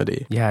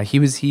comedy. Yeah, he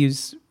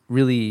was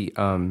really...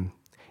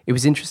 it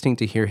was interesting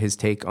to hear his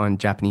take on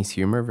Japanese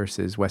humor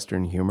versus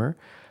Western humor.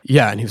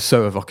 Yeah, and he was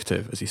so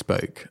evocative as he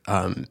spoke.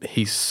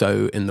 He's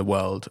so in the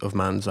world of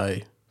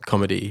Manzai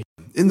comedy.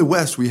 In the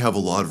West, we have a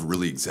lot of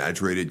really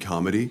exaggerated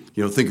comedy.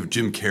 You know, think of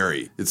Jim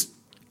Carrey. It's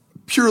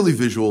purely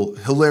visual,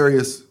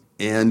 hilarious,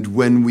 and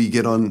when we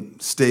get on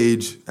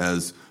stage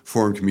as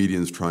foreign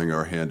comedians trying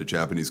our hand at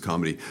Japanese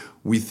comedy,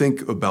 we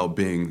think about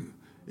being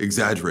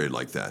exaggerated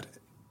like that.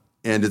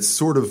 And it's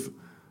sort of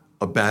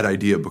a bad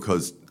idea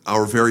because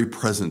our very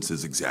presence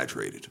is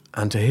exaggerated.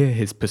 And to hear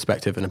his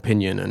perspective and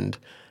opinion and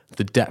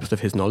the depth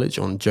of his knowledge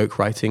on joke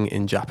writing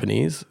in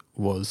Japanese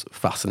was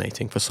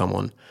fascinating for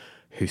someone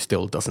who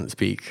still doesn't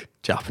speak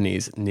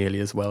Japanese nearly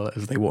as well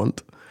as they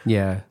want.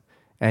 Yeah.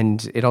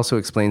 And it also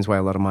explains why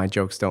a lot of my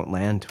jokes don't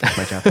land with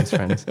my Japanese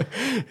friends.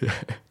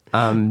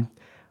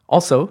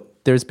 Also,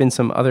 there's been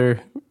some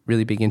other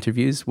really big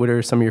interviews. What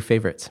are some of your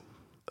favorites?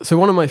 So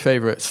one of my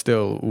favorites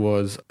still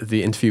was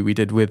the interview we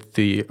did with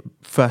the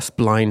first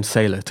blind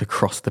sailor to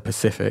cross the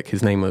Pacific.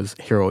 His name was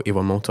Hiro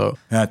Iwamoto.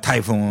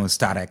 Typhoon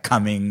started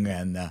coming,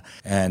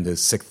 and the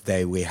sixth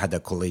day we had a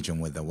collision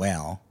with the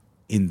whale.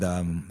 In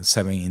the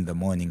 7 in the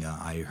morning,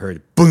 I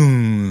heard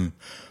boom,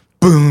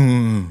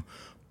 boom,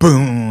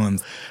 boom.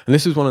 And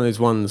this was one of those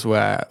ones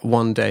where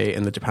one day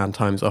in the Japan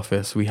Times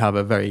office, we have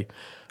a very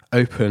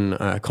open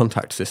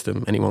contact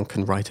system. Anyone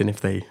can write in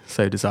if they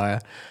so desire.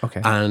 Okay.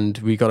 And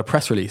we got a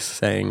press release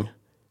saying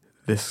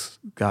this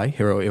guy,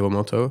 Hiro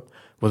Iwamoto,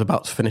 was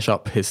about to finish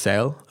up his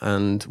sail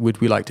and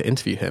would we like to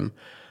interview him?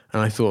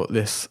 And I thought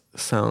this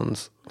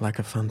sounds like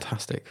a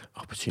fantastic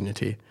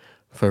opportunity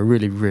for a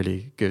really,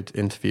 really good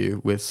interview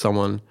with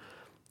someone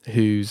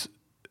who's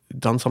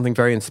done something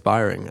very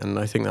inspiring. And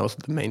I think that was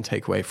the main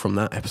takeaway from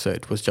that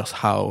episode, was just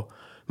how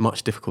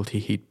much difficulty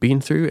he'd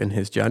been through in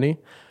his journey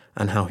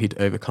and how he'd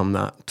overcome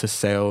that to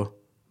sail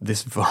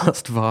this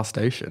vast, vast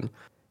ocean.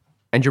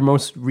 And your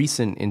most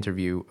recent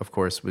interview, of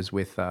course, was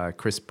with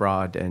Chris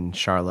Broad and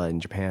Charla in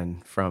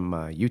Japan from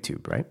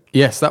YouTube, right?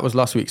 Yes, that was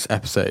last week's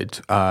episode.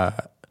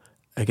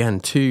 Again,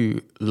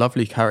 two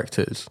lovely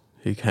characters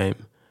who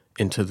came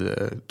into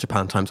the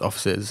Japan Times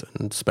offices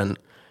and spent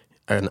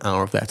an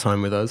hour of their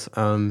time with us,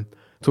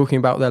 talking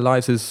about their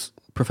lives as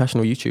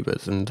professional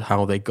YouTubers and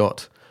how they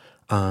got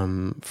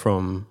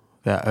from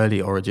their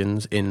early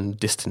origins in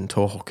distant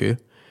Tohoku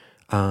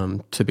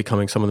to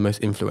becoming some of the most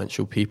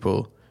influential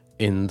people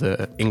in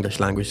the English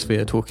language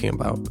sphere talking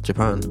about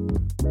Japan.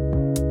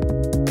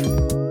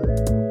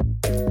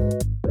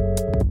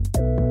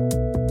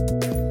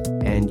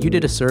 And you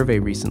did a survey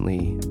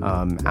recently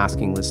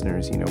asking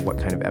listeners, what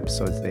kind of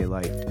episodes they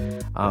liked.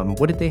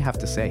 What did they have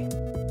to say?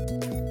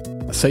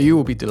 So you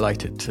will be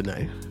delighted to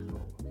know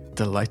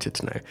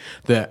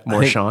that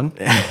More Sean?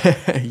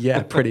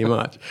 Yeah, pretty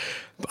much.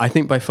 I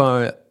think by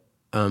far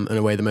and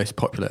away the most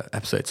popular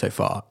episode so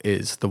far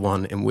is the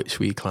one in which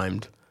we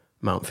climbed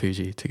Mount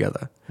Fuji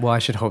together. Well, I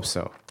should hope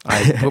so.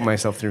 I put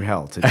myself through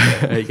hell to do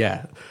it.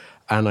 Yeah.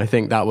 And I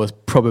think that was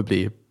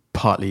probably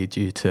partly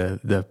due to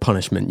the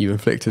punishment you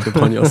inflicted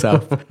upon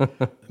yourself.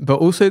 But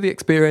also the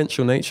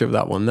experiential nature of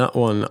that one. That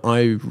one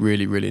I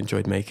really, really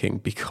enjoyed making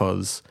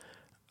because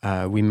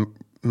we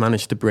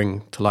managed to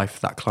bring to life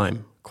that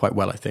climb quite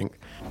well, I think.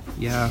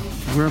 Yeah,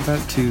 we're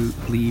about to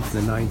leave the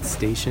 9th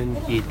station.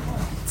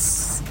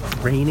 It's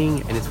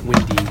raining and it's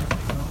windy.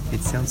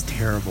 It sounds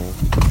terrible.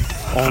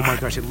 Oh my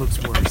gosh, it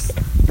looks worse.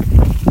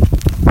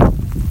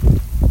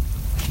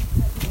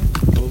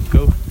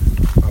 Go.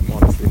 I'm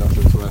honestly not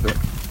sure about it.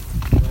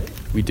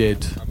 We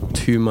did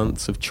 2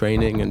 months of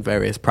training and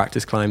various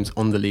practice climbs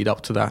on the lead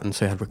up to that, and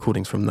so I had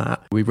recordings from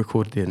that. We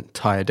recorded the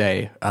entire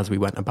day as we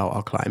went about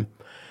our climb.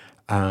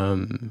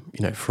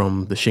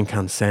 From the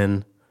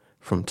Shinkansen,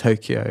 from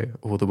Tokyo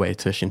all the way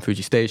to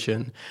Shinfuji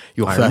Station.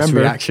 Your first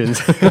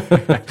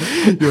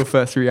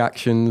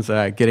reactions,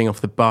 getting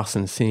off the bus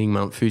and seeing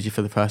Mount Fuji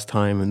for the first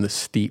time and the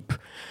steep,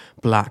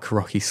 black,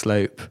 rocky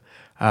slope.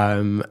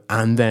 And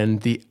then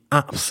the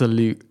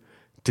absolute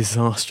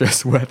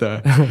disastrous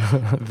weather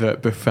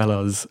that befell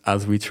us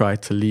as we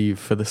tried to leave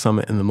for the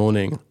summit in the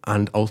morning,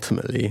 and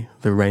ultimately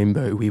the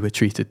rainbow we were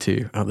treated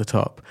to at the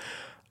top.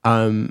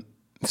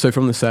 So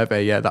from the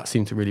survey, that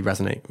seemed to really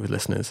resonate with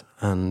listeners.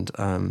 And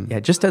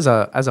just as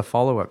a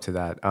follow-up to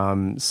that,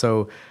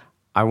 so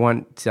I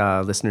want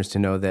listeners to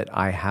know that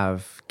I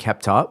have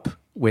kept up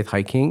with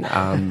hiking.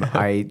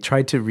 I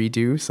tried to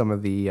redo some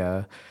of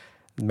the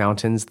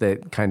mountains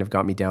that kind of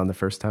got me down the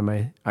first time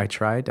I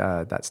tried.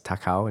 That's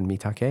Takao and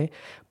Mitake.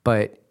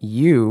 But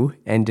you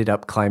ended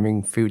up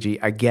climbing Fuji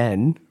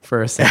again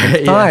for a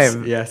second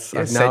time. Yes.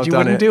 I've said now you done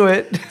wouldn't do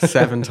it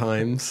 7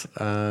 times.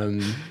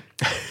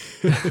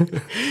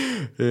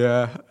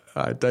 Yeah.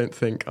 I don't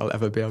think I'll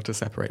ever be able to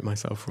separate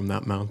myself from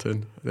that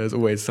mountain. There's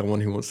always someone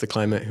who wants to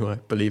climb it who I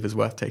believe is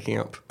worth taking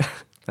up.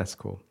 That's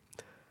cool.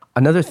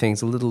 Another thing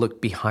is a little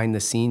look behind the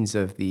scenes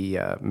of the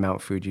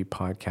Mount Fuji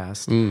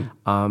podcast.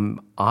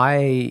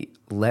 I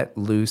let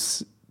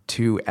loose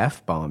 2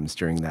 F-bombs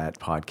during that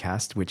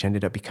podcast, which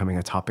ended up becoming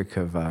a topic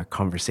of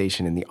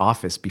conversation in the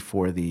office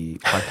before the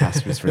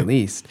podcast was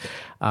released.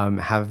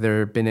 Have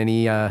there been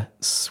any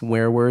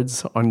swear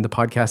words on the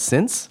podcast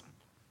since?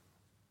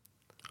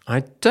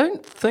 I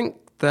don't think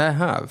there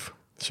have.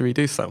 Should we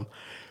do some?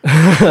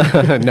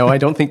 No, I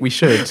don't think we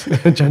should,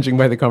 judging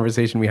by the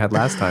conversation we had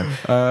last time.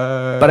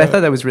 But I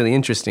thought that was really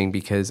interesting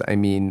because, I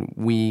mean,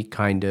 we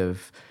kind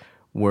of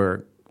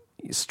were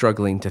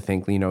struggling to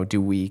think, you know,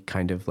 do we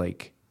kind of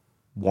like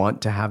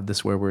want to have the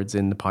swear words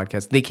in the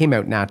podcast? They came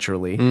out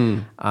naturally.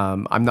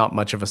 I'm not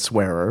much of a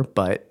swearer,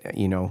 but,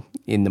 you know,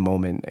 in the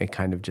moment, it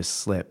kind of just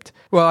slipped.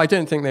 Well, I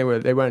don't think they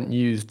weren't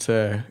used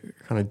to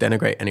kind of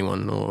denigrate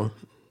anyone or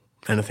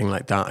anything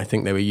like that. I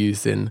think they were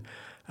used in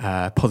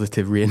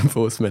positive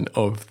reinforcement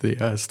of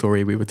the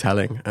story we were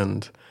telling.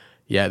 And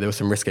yeah, there was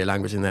some risque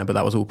language in there, but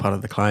that was all part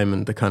of the climb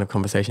and the kind of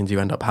conversations you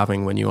end up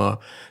having when you are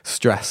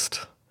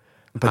stressed.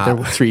 But there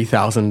were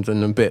 3,000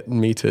 and a bit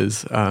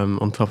meters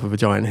on top of a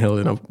giant hill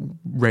in a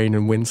rain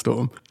and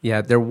windstorm.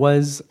 Yeah, there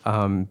was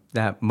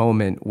that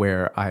moment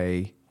where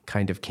I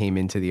kind of came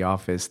into the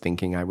office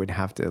thinking I would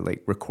have to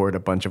like record a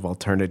bunch of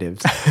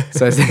alternatives.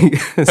 So I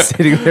was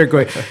sitting there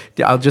going,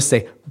 I'll just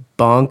say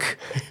bonk,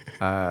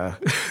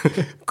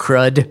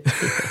 crud.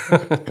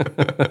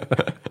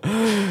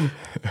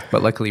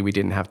 But luckily we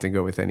didn't have to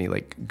go with any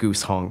like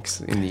goose honks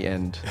in the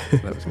end.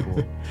 That was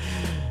cool.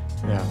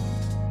 Yeah.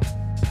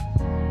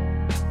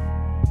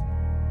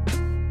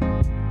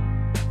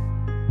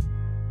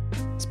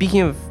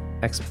 Speaking of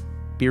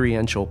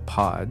experiential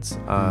pods,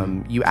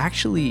 you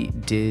actually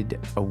did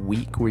a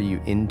week where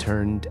you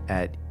interned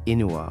at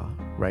Inua,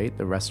 right?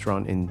 The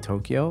restaurant in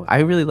Tokyo. I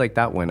really liked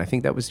that one. I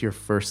think that was your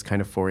first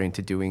kind of foray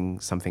into doing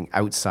something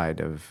outside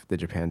of the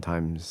Japan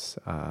Times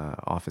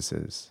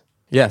offices.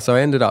 Yeah, so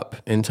I ended up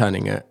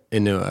interning at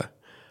Inua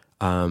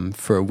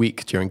for a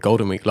week during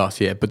Golden Week last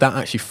year, but that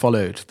actually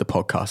followed the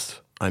podcast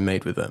I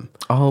made with them.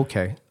 Oh,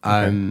 okay.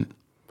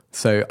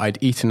 So I'd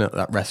eaten at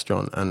that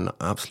restaurant and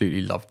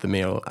absolutely loved the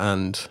meal.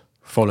 And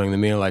following the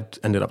meal, I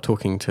ended up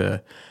talking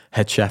to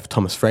head chef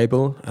Thomas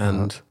Frabel.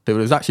 And it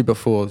was actually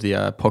before the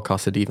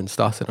podcast had even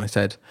started. I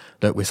said,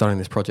 look, we're starting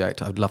this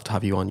project. I would love to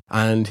have you on.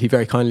 And he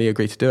very kindly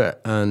agreed to do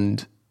it.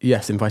 And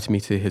yes, invited me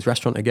to his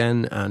restaurant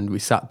again. And we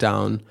sat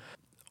down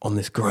on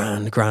this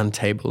grand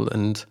table.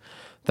 And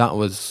that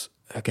was,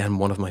 again,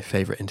 one of my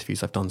favorite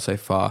interviews I've done so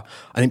far.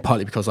 I think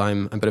partly because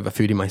I'm a bit of a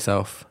foodie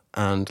myself.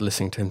 And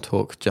listening to him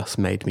talk just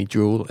made me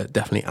drool. It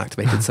definitely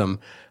activated some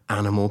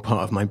animal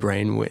part of my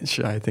brain, which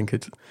I think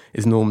it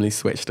is normally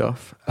switched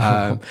off.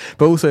 But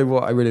also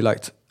what I really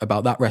liked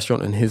about that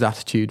restaurant and his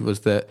attitude was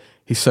that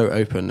he's so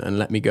open and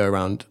let me go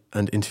around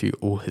and interview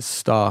all his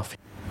staff.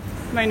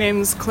 My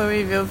name's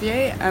Chloe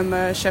Vilvier. I'm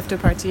a chef de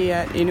partie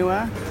at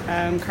Inua.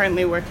 I'm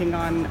currently working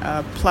on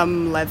a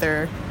plum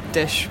leather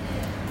dish.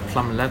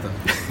 Plum leather?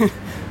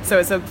 So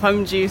it's a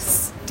plum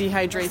juice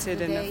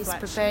dehydrated in a Today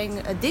flat is preparing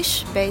a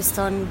dish based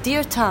on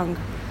deer tongue.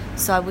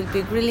 So I will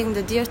be grilling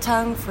the deer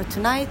tongue for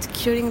tonight,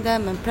 curing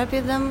them and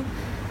prepping them,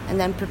 and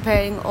then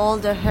preparing all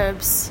the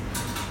herbs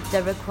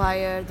that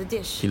require the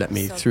dish. He let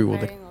me through all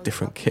the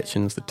different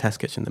kitchens, the test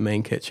kitchen, the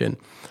main kitchen.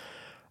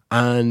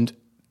 And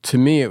to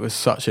me, it was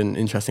such an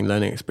interesting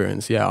learning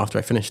experience. Yeah, after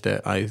I finished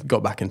it, I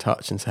got back in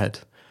touch and said,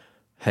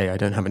 hey, I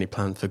don't have any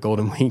plans for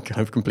Golden Week.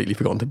 I've completely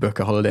forgotten to book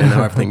a holiday and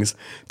now everything's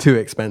too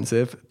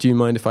expensive. Do you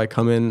mind if I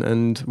come in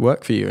and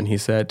work for you? And he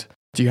said,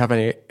 do you have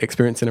any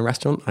experience in a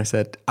restaurant? I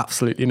said,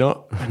 absolutely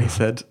not. And he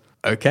said,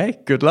 okay,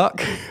 good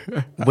luck.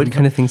 What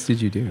kind of things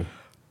did you do?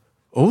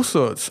 All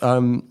sorts.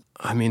 I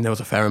mean, there was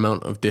a fair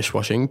amount of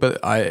dishwashing,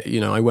 but I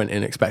went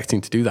in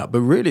expecting to do that.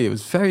 But really, it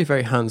was very,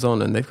 very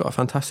hands-on. And they've got a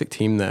fantastic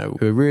team there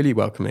who are really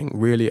welcoming,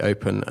 really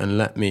open, and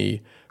let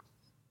me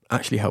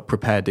actually help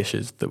prepare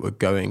dishes that were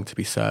going to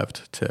be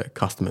served to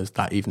customers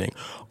that evening.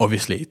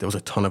 Obviously, there was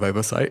a ton of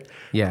oversight.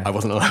 Yeah. I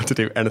wasn't allowed to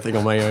do anything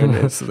on my own.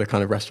 It's the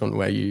kind of restaurant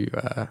where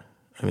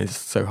it's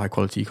so high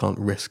quality, you can't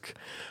risk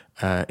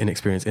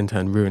inexperienced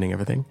intern ruining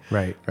everything.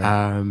 Right. But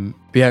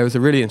yeah, it was a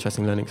really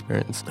interesting learning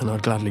experience, and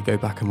I'd gladly go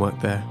back and work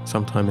there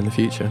sometime in the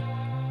future.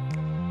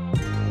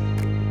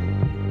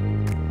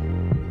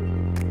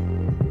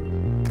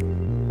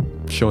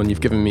 Sean,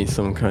 you've given me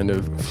some kind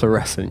of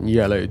fluorescent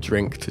yellow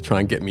drink to try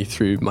and get me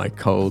through my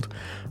cold.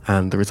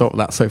 And the result of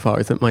that so far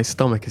is that my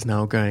stomach is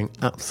now going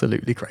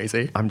absolutely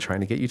crazy. I'm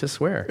trying to get you to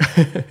swear.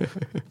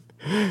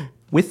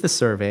 With the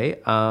survey,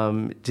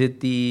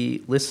 did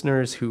the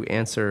listeners who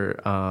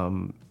answered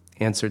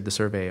the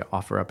survey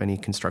offer up any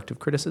constructive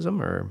criticism?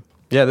 Or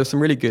Yeah, there's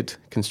some really good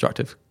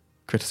constructive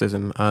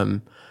criticism.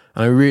 And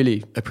I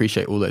really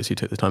appreciate all those who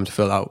took the time to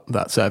fill out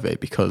that survey,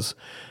 because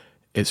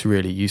it's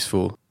really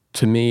useful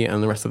to me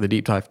and the rest of the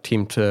Deep Dive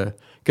team to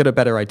get a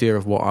better idea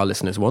of what our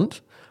listeners want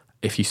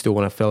if you still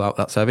want to fill out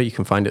that survey, you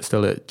can find it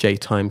still at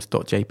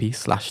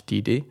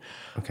jtimes.jp/dd.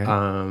 Okay.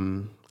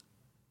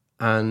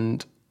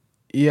 And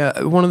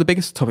yeah, one of the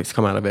biggest topics to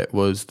come out of it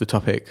was the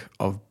topic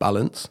of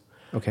balance.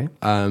 Okay.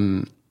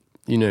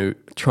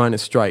 Trying to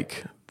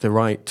strike the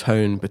right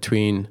tone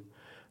between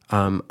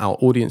our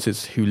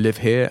audiences who live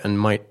here and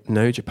might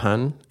know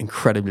Japan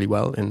incredibly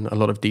well in a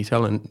lot of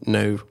detail and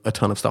know a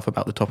ton of stuff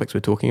about the topics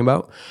we're talking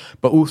about,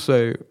 but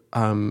also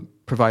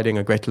providing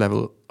a greater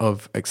level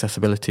of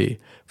accessibility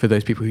for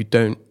those people who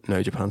don't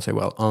know Japan so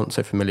well, aren't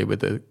so familiar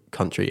with the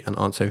country and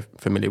aren't so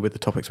familiar with the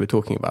topics we're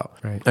talking about.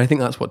 Right. And I think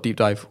that's what Deep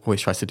Dive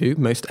always tries to do.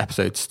 Most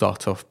episodes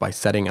start off by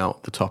setting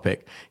out the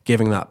topic,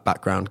 giving that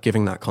background,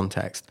 giving that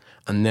context,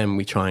 and then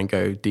we try and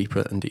go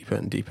deeper and deeper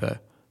and deeper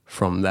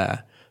from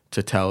there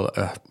to tell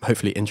a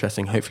hopefully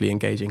interesting, hopefully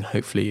engaging,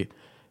 hopefully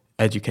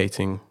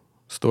educating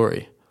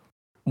story.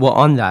 Well,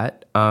 on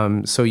that,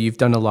 so you've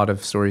done a lot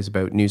of stories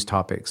about news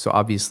topics. So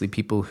obviously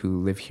people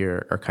who live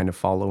here are kind of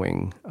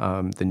following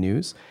the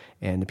news,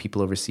 and the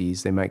people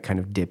overseas, they might kind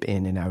of dip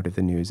in and out of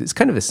the news. It's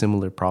kind of a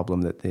similar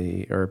problem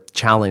or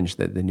challenge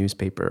that the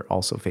newspaper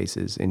also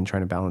faces in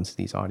trying to balance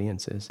these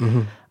audiences.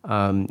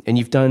 Mm-hmm. And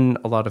you've done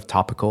a lot of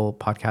topical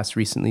podcasts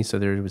recently. So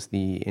there was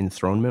the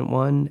enthronement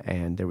one,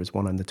 and there was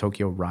one on the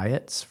Tokyo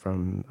riots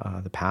from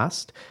the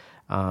past.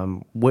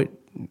 What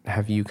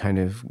have you kind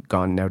of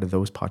gotten out of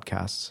those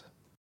podcasts?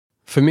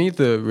 For me,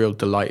 the real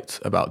delight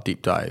about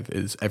Deep Dive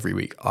is every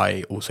week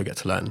I also get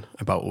to learn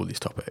about all these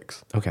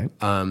topics. Okay.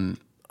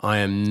 I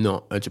am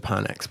not a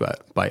Japan expert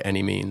by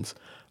any means,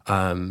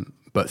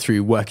 but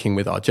through working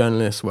with our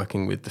journalists,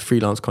 working with the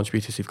freelance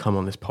contributors who've come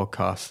on this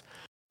podcast,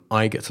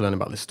 I get to learn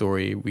about the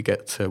story. We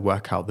get to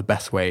work out the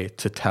best way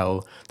to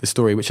tell the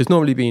story, which has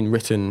normally been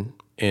written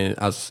in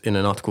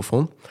an article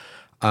form,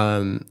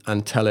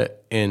 and tell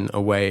it in a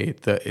way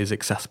that is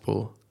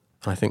accessible.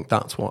 And I think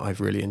that's what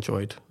I've really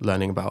enjoyed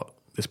learning about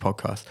this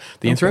podcast.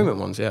 The enthronement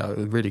ones, a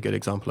really good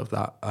example of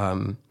that.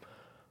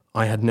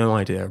 I had no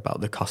idea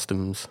about the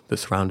customs that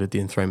surrounded the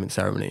enthronement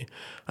ceremony.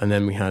 And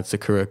then we had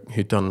Sakura,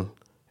 who'd done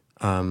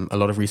a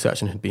lot of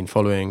research and had been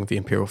following the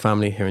imperial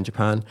family here in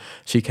Japan.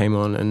 She came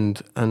on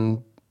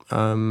and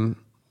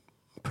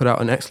put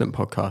out an excellent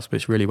podcast,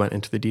 which really went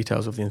into the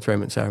details of the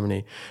enthronement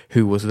ceremony,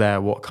 who was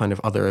there, what kind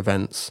of other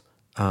events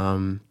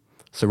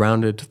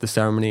surrounded the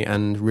ceremony,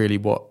 and really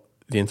what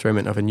the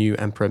enthronement of a new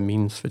emperor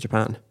means for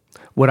Japan.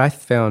 What I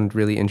found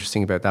really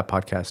interesting about that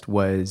podcast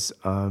was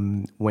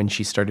when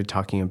she started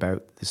talking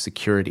about the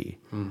security.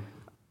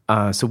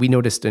 So we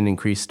noticed an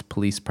increased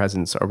police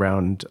presence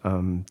around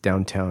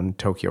downtown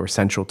Tokyo, or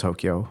central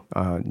Tokyo,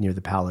 near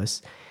the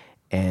palace.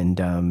 And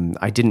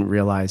I didn't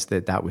realize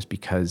that was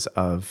because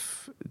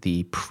of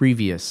the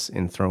previous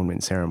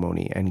enthronement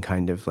ceremony and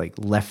kind of like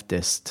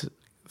leftist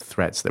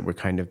threats that were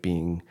kind of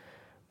being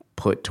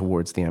put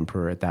towards the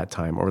emperor at that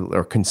time,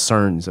 or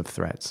concerns of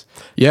threats.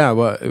 Yeah,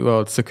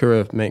 well,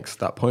 Sakura makes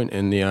that point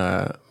in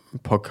the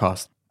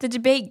podcast. The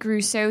debate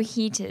grew so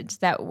heated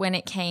that when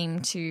it came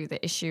to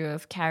the issue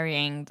of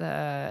carrying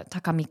the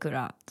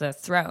Takamikura, the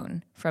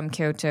throne, from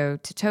Kyoto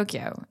to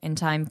Tokyo in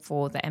time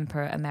for the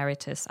Emperor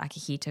Emeritus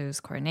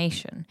Akihito's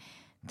coronation,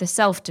 the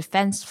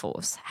Self-Defense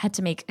Force had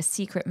to make a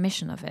secret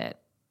mission of it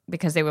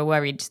because they were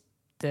worried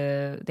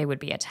they would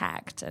be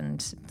attacked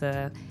and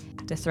the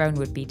throne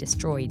would be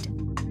destroyed.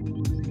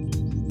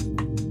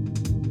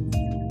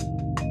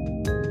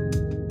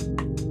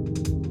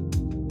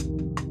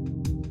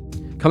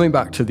 Coming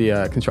back to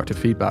the constructive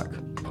feedback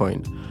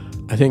point,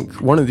 I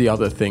think one of the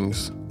other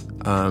things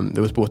that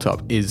was brought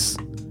up is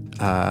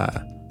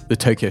the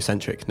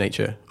Tokyo-centric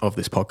nature of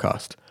this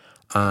podcast.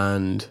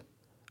 And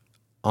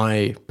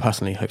I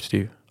personally hope to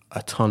do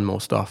a ton more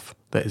stuff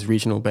that is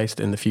regional-based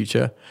in the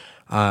future.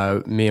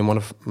 Me and one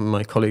of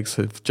my colleagues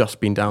have just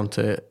been down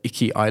to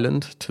Iki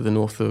Island to the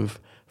north of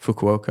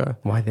Fukuoka.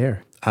 Why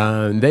there?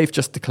 They've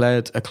just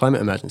declared a climate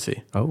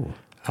emergency. Oh.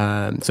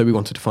 So we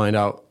wanted to find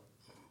out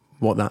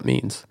what that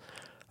means.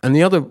 And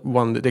the other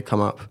one that did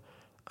come up,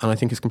 and I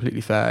think is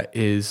completely fair,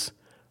 is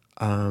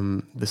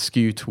the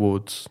skew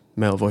towards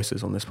male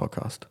voices on this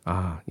podcast.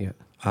 Yeah.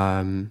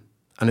 And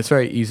it's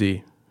very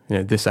easy.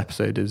 This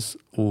episode is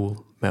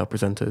all male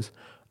presenters,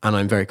 and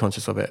I'm very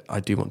conscious of it.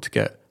 I do want to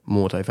get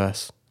more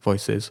diverse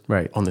voices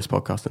on this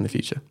podcast in the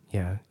future.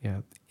 Yeah.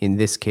 In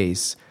this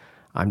case,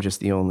 I'm just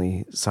the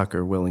only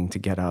sucker willing to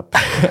get up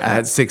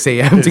at 6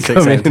 a.m. to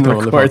come in and record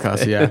on the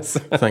podcast. this.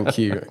 Yeah. Thank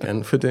you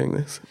again for doing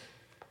this.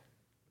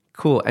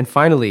 Cool. And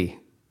finally,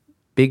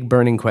 big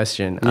burning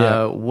question.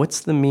 Yeah.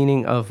 What's the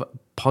meaning of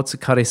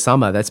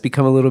Potsukare-sama? That's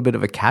become a little bit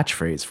of a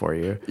catchphrase for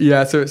you.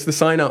 Yeah, so it's the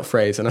sign-out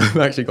phrase, and I've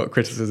actually got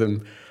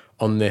criticism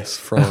on this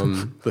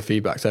from the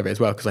feedback survey as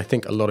well, because I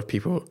think a lot of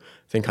people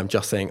think I'm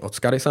just saying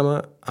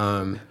Otsukare-sama,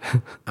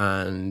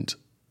 and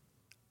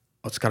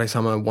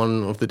Otsukare-sama,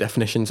 one of the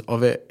definitions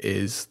of it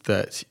is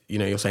that,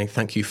 you're saying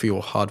thank you for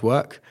your hard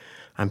work.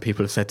 And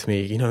people have said to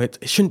me,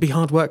 it shouldn't be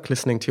hard work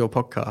listening to your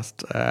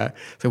podcast.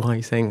 So why are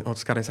you saying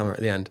Otsukare-sama at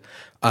the end?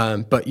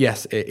 But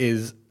yes, it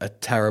is a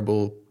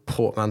terrible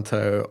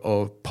portmanteau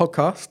of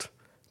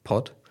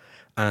pod,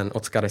 and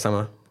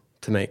Otsukare-sama,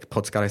 to make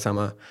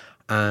Potsukare-sama,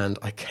 and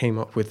I came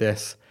up with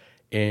this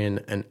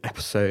in an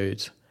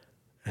episode,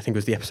 I think it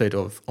was the episode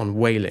on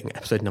whaling,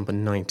 episode number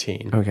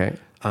 19. Okay.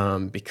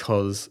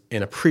 Because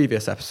in a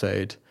previous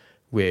episode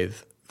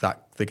with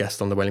the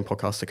guest on the whaling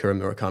podcast, Sakura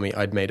Murakami,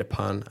 I'd made a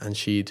pun and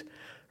she'd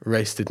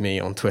roasted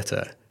me on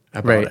Twitter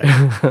about it.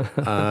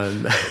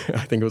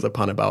 I think it was a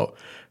pun about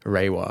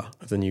Reiwa,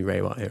 the new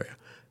Reiwa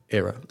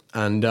era.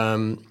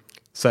 And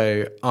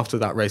so after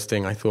that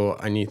roasting, I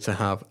thought I need to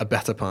have a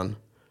better pun.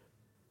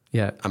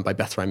 Yeah. And by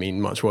better, I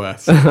mean much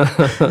worse for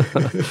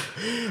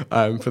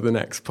the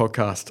next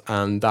podcast.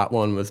 And that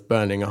one was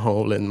burning a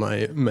hole in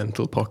my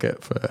mental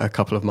pocket for a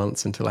couple of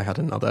months until I had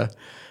another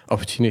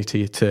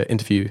opportunity to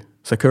interview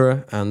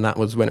Sakura. And that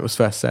was when it was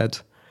first said.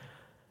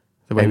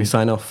 The way we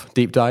sign off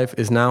Deep Dive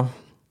is now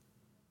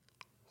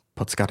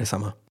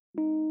Potsukare-sama.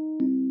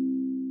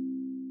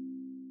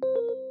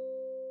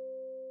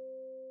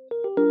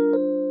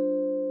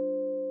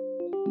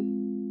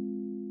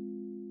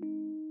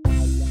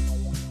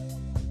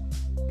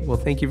 Well,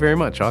 thank you very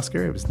much,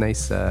 Oscar. It was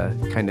nice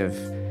kind of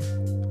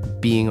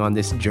being on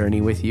this journey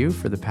with you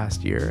for the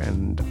past year,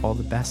 and all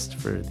the best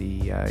for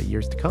the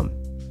years to come.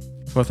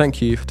 Well,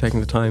 thank you for taking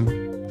the time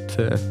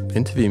to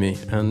interview me.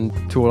 And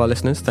to all our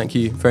listeners, thank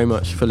you very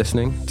much for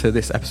listening to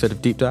this episode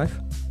of Deep Dive.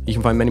 You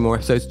can find many more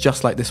episodes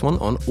just like this one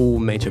on all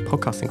major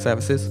podcasting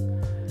services.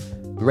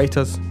 Rate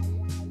us,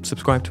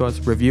 subscribe to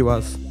us, review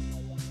us,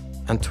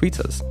 and tweet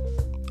us.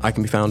 I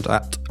can be found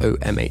at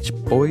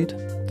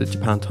OMHBoyd. The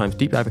Japan Times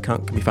Deep Dive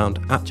account can be found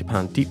at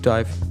Japan Deep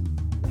Dive.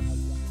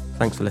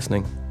 Thanks for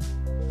listening.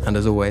 And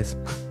as always,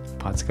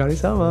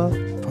 Potsukare-sama.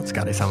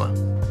 Potsukare-sama.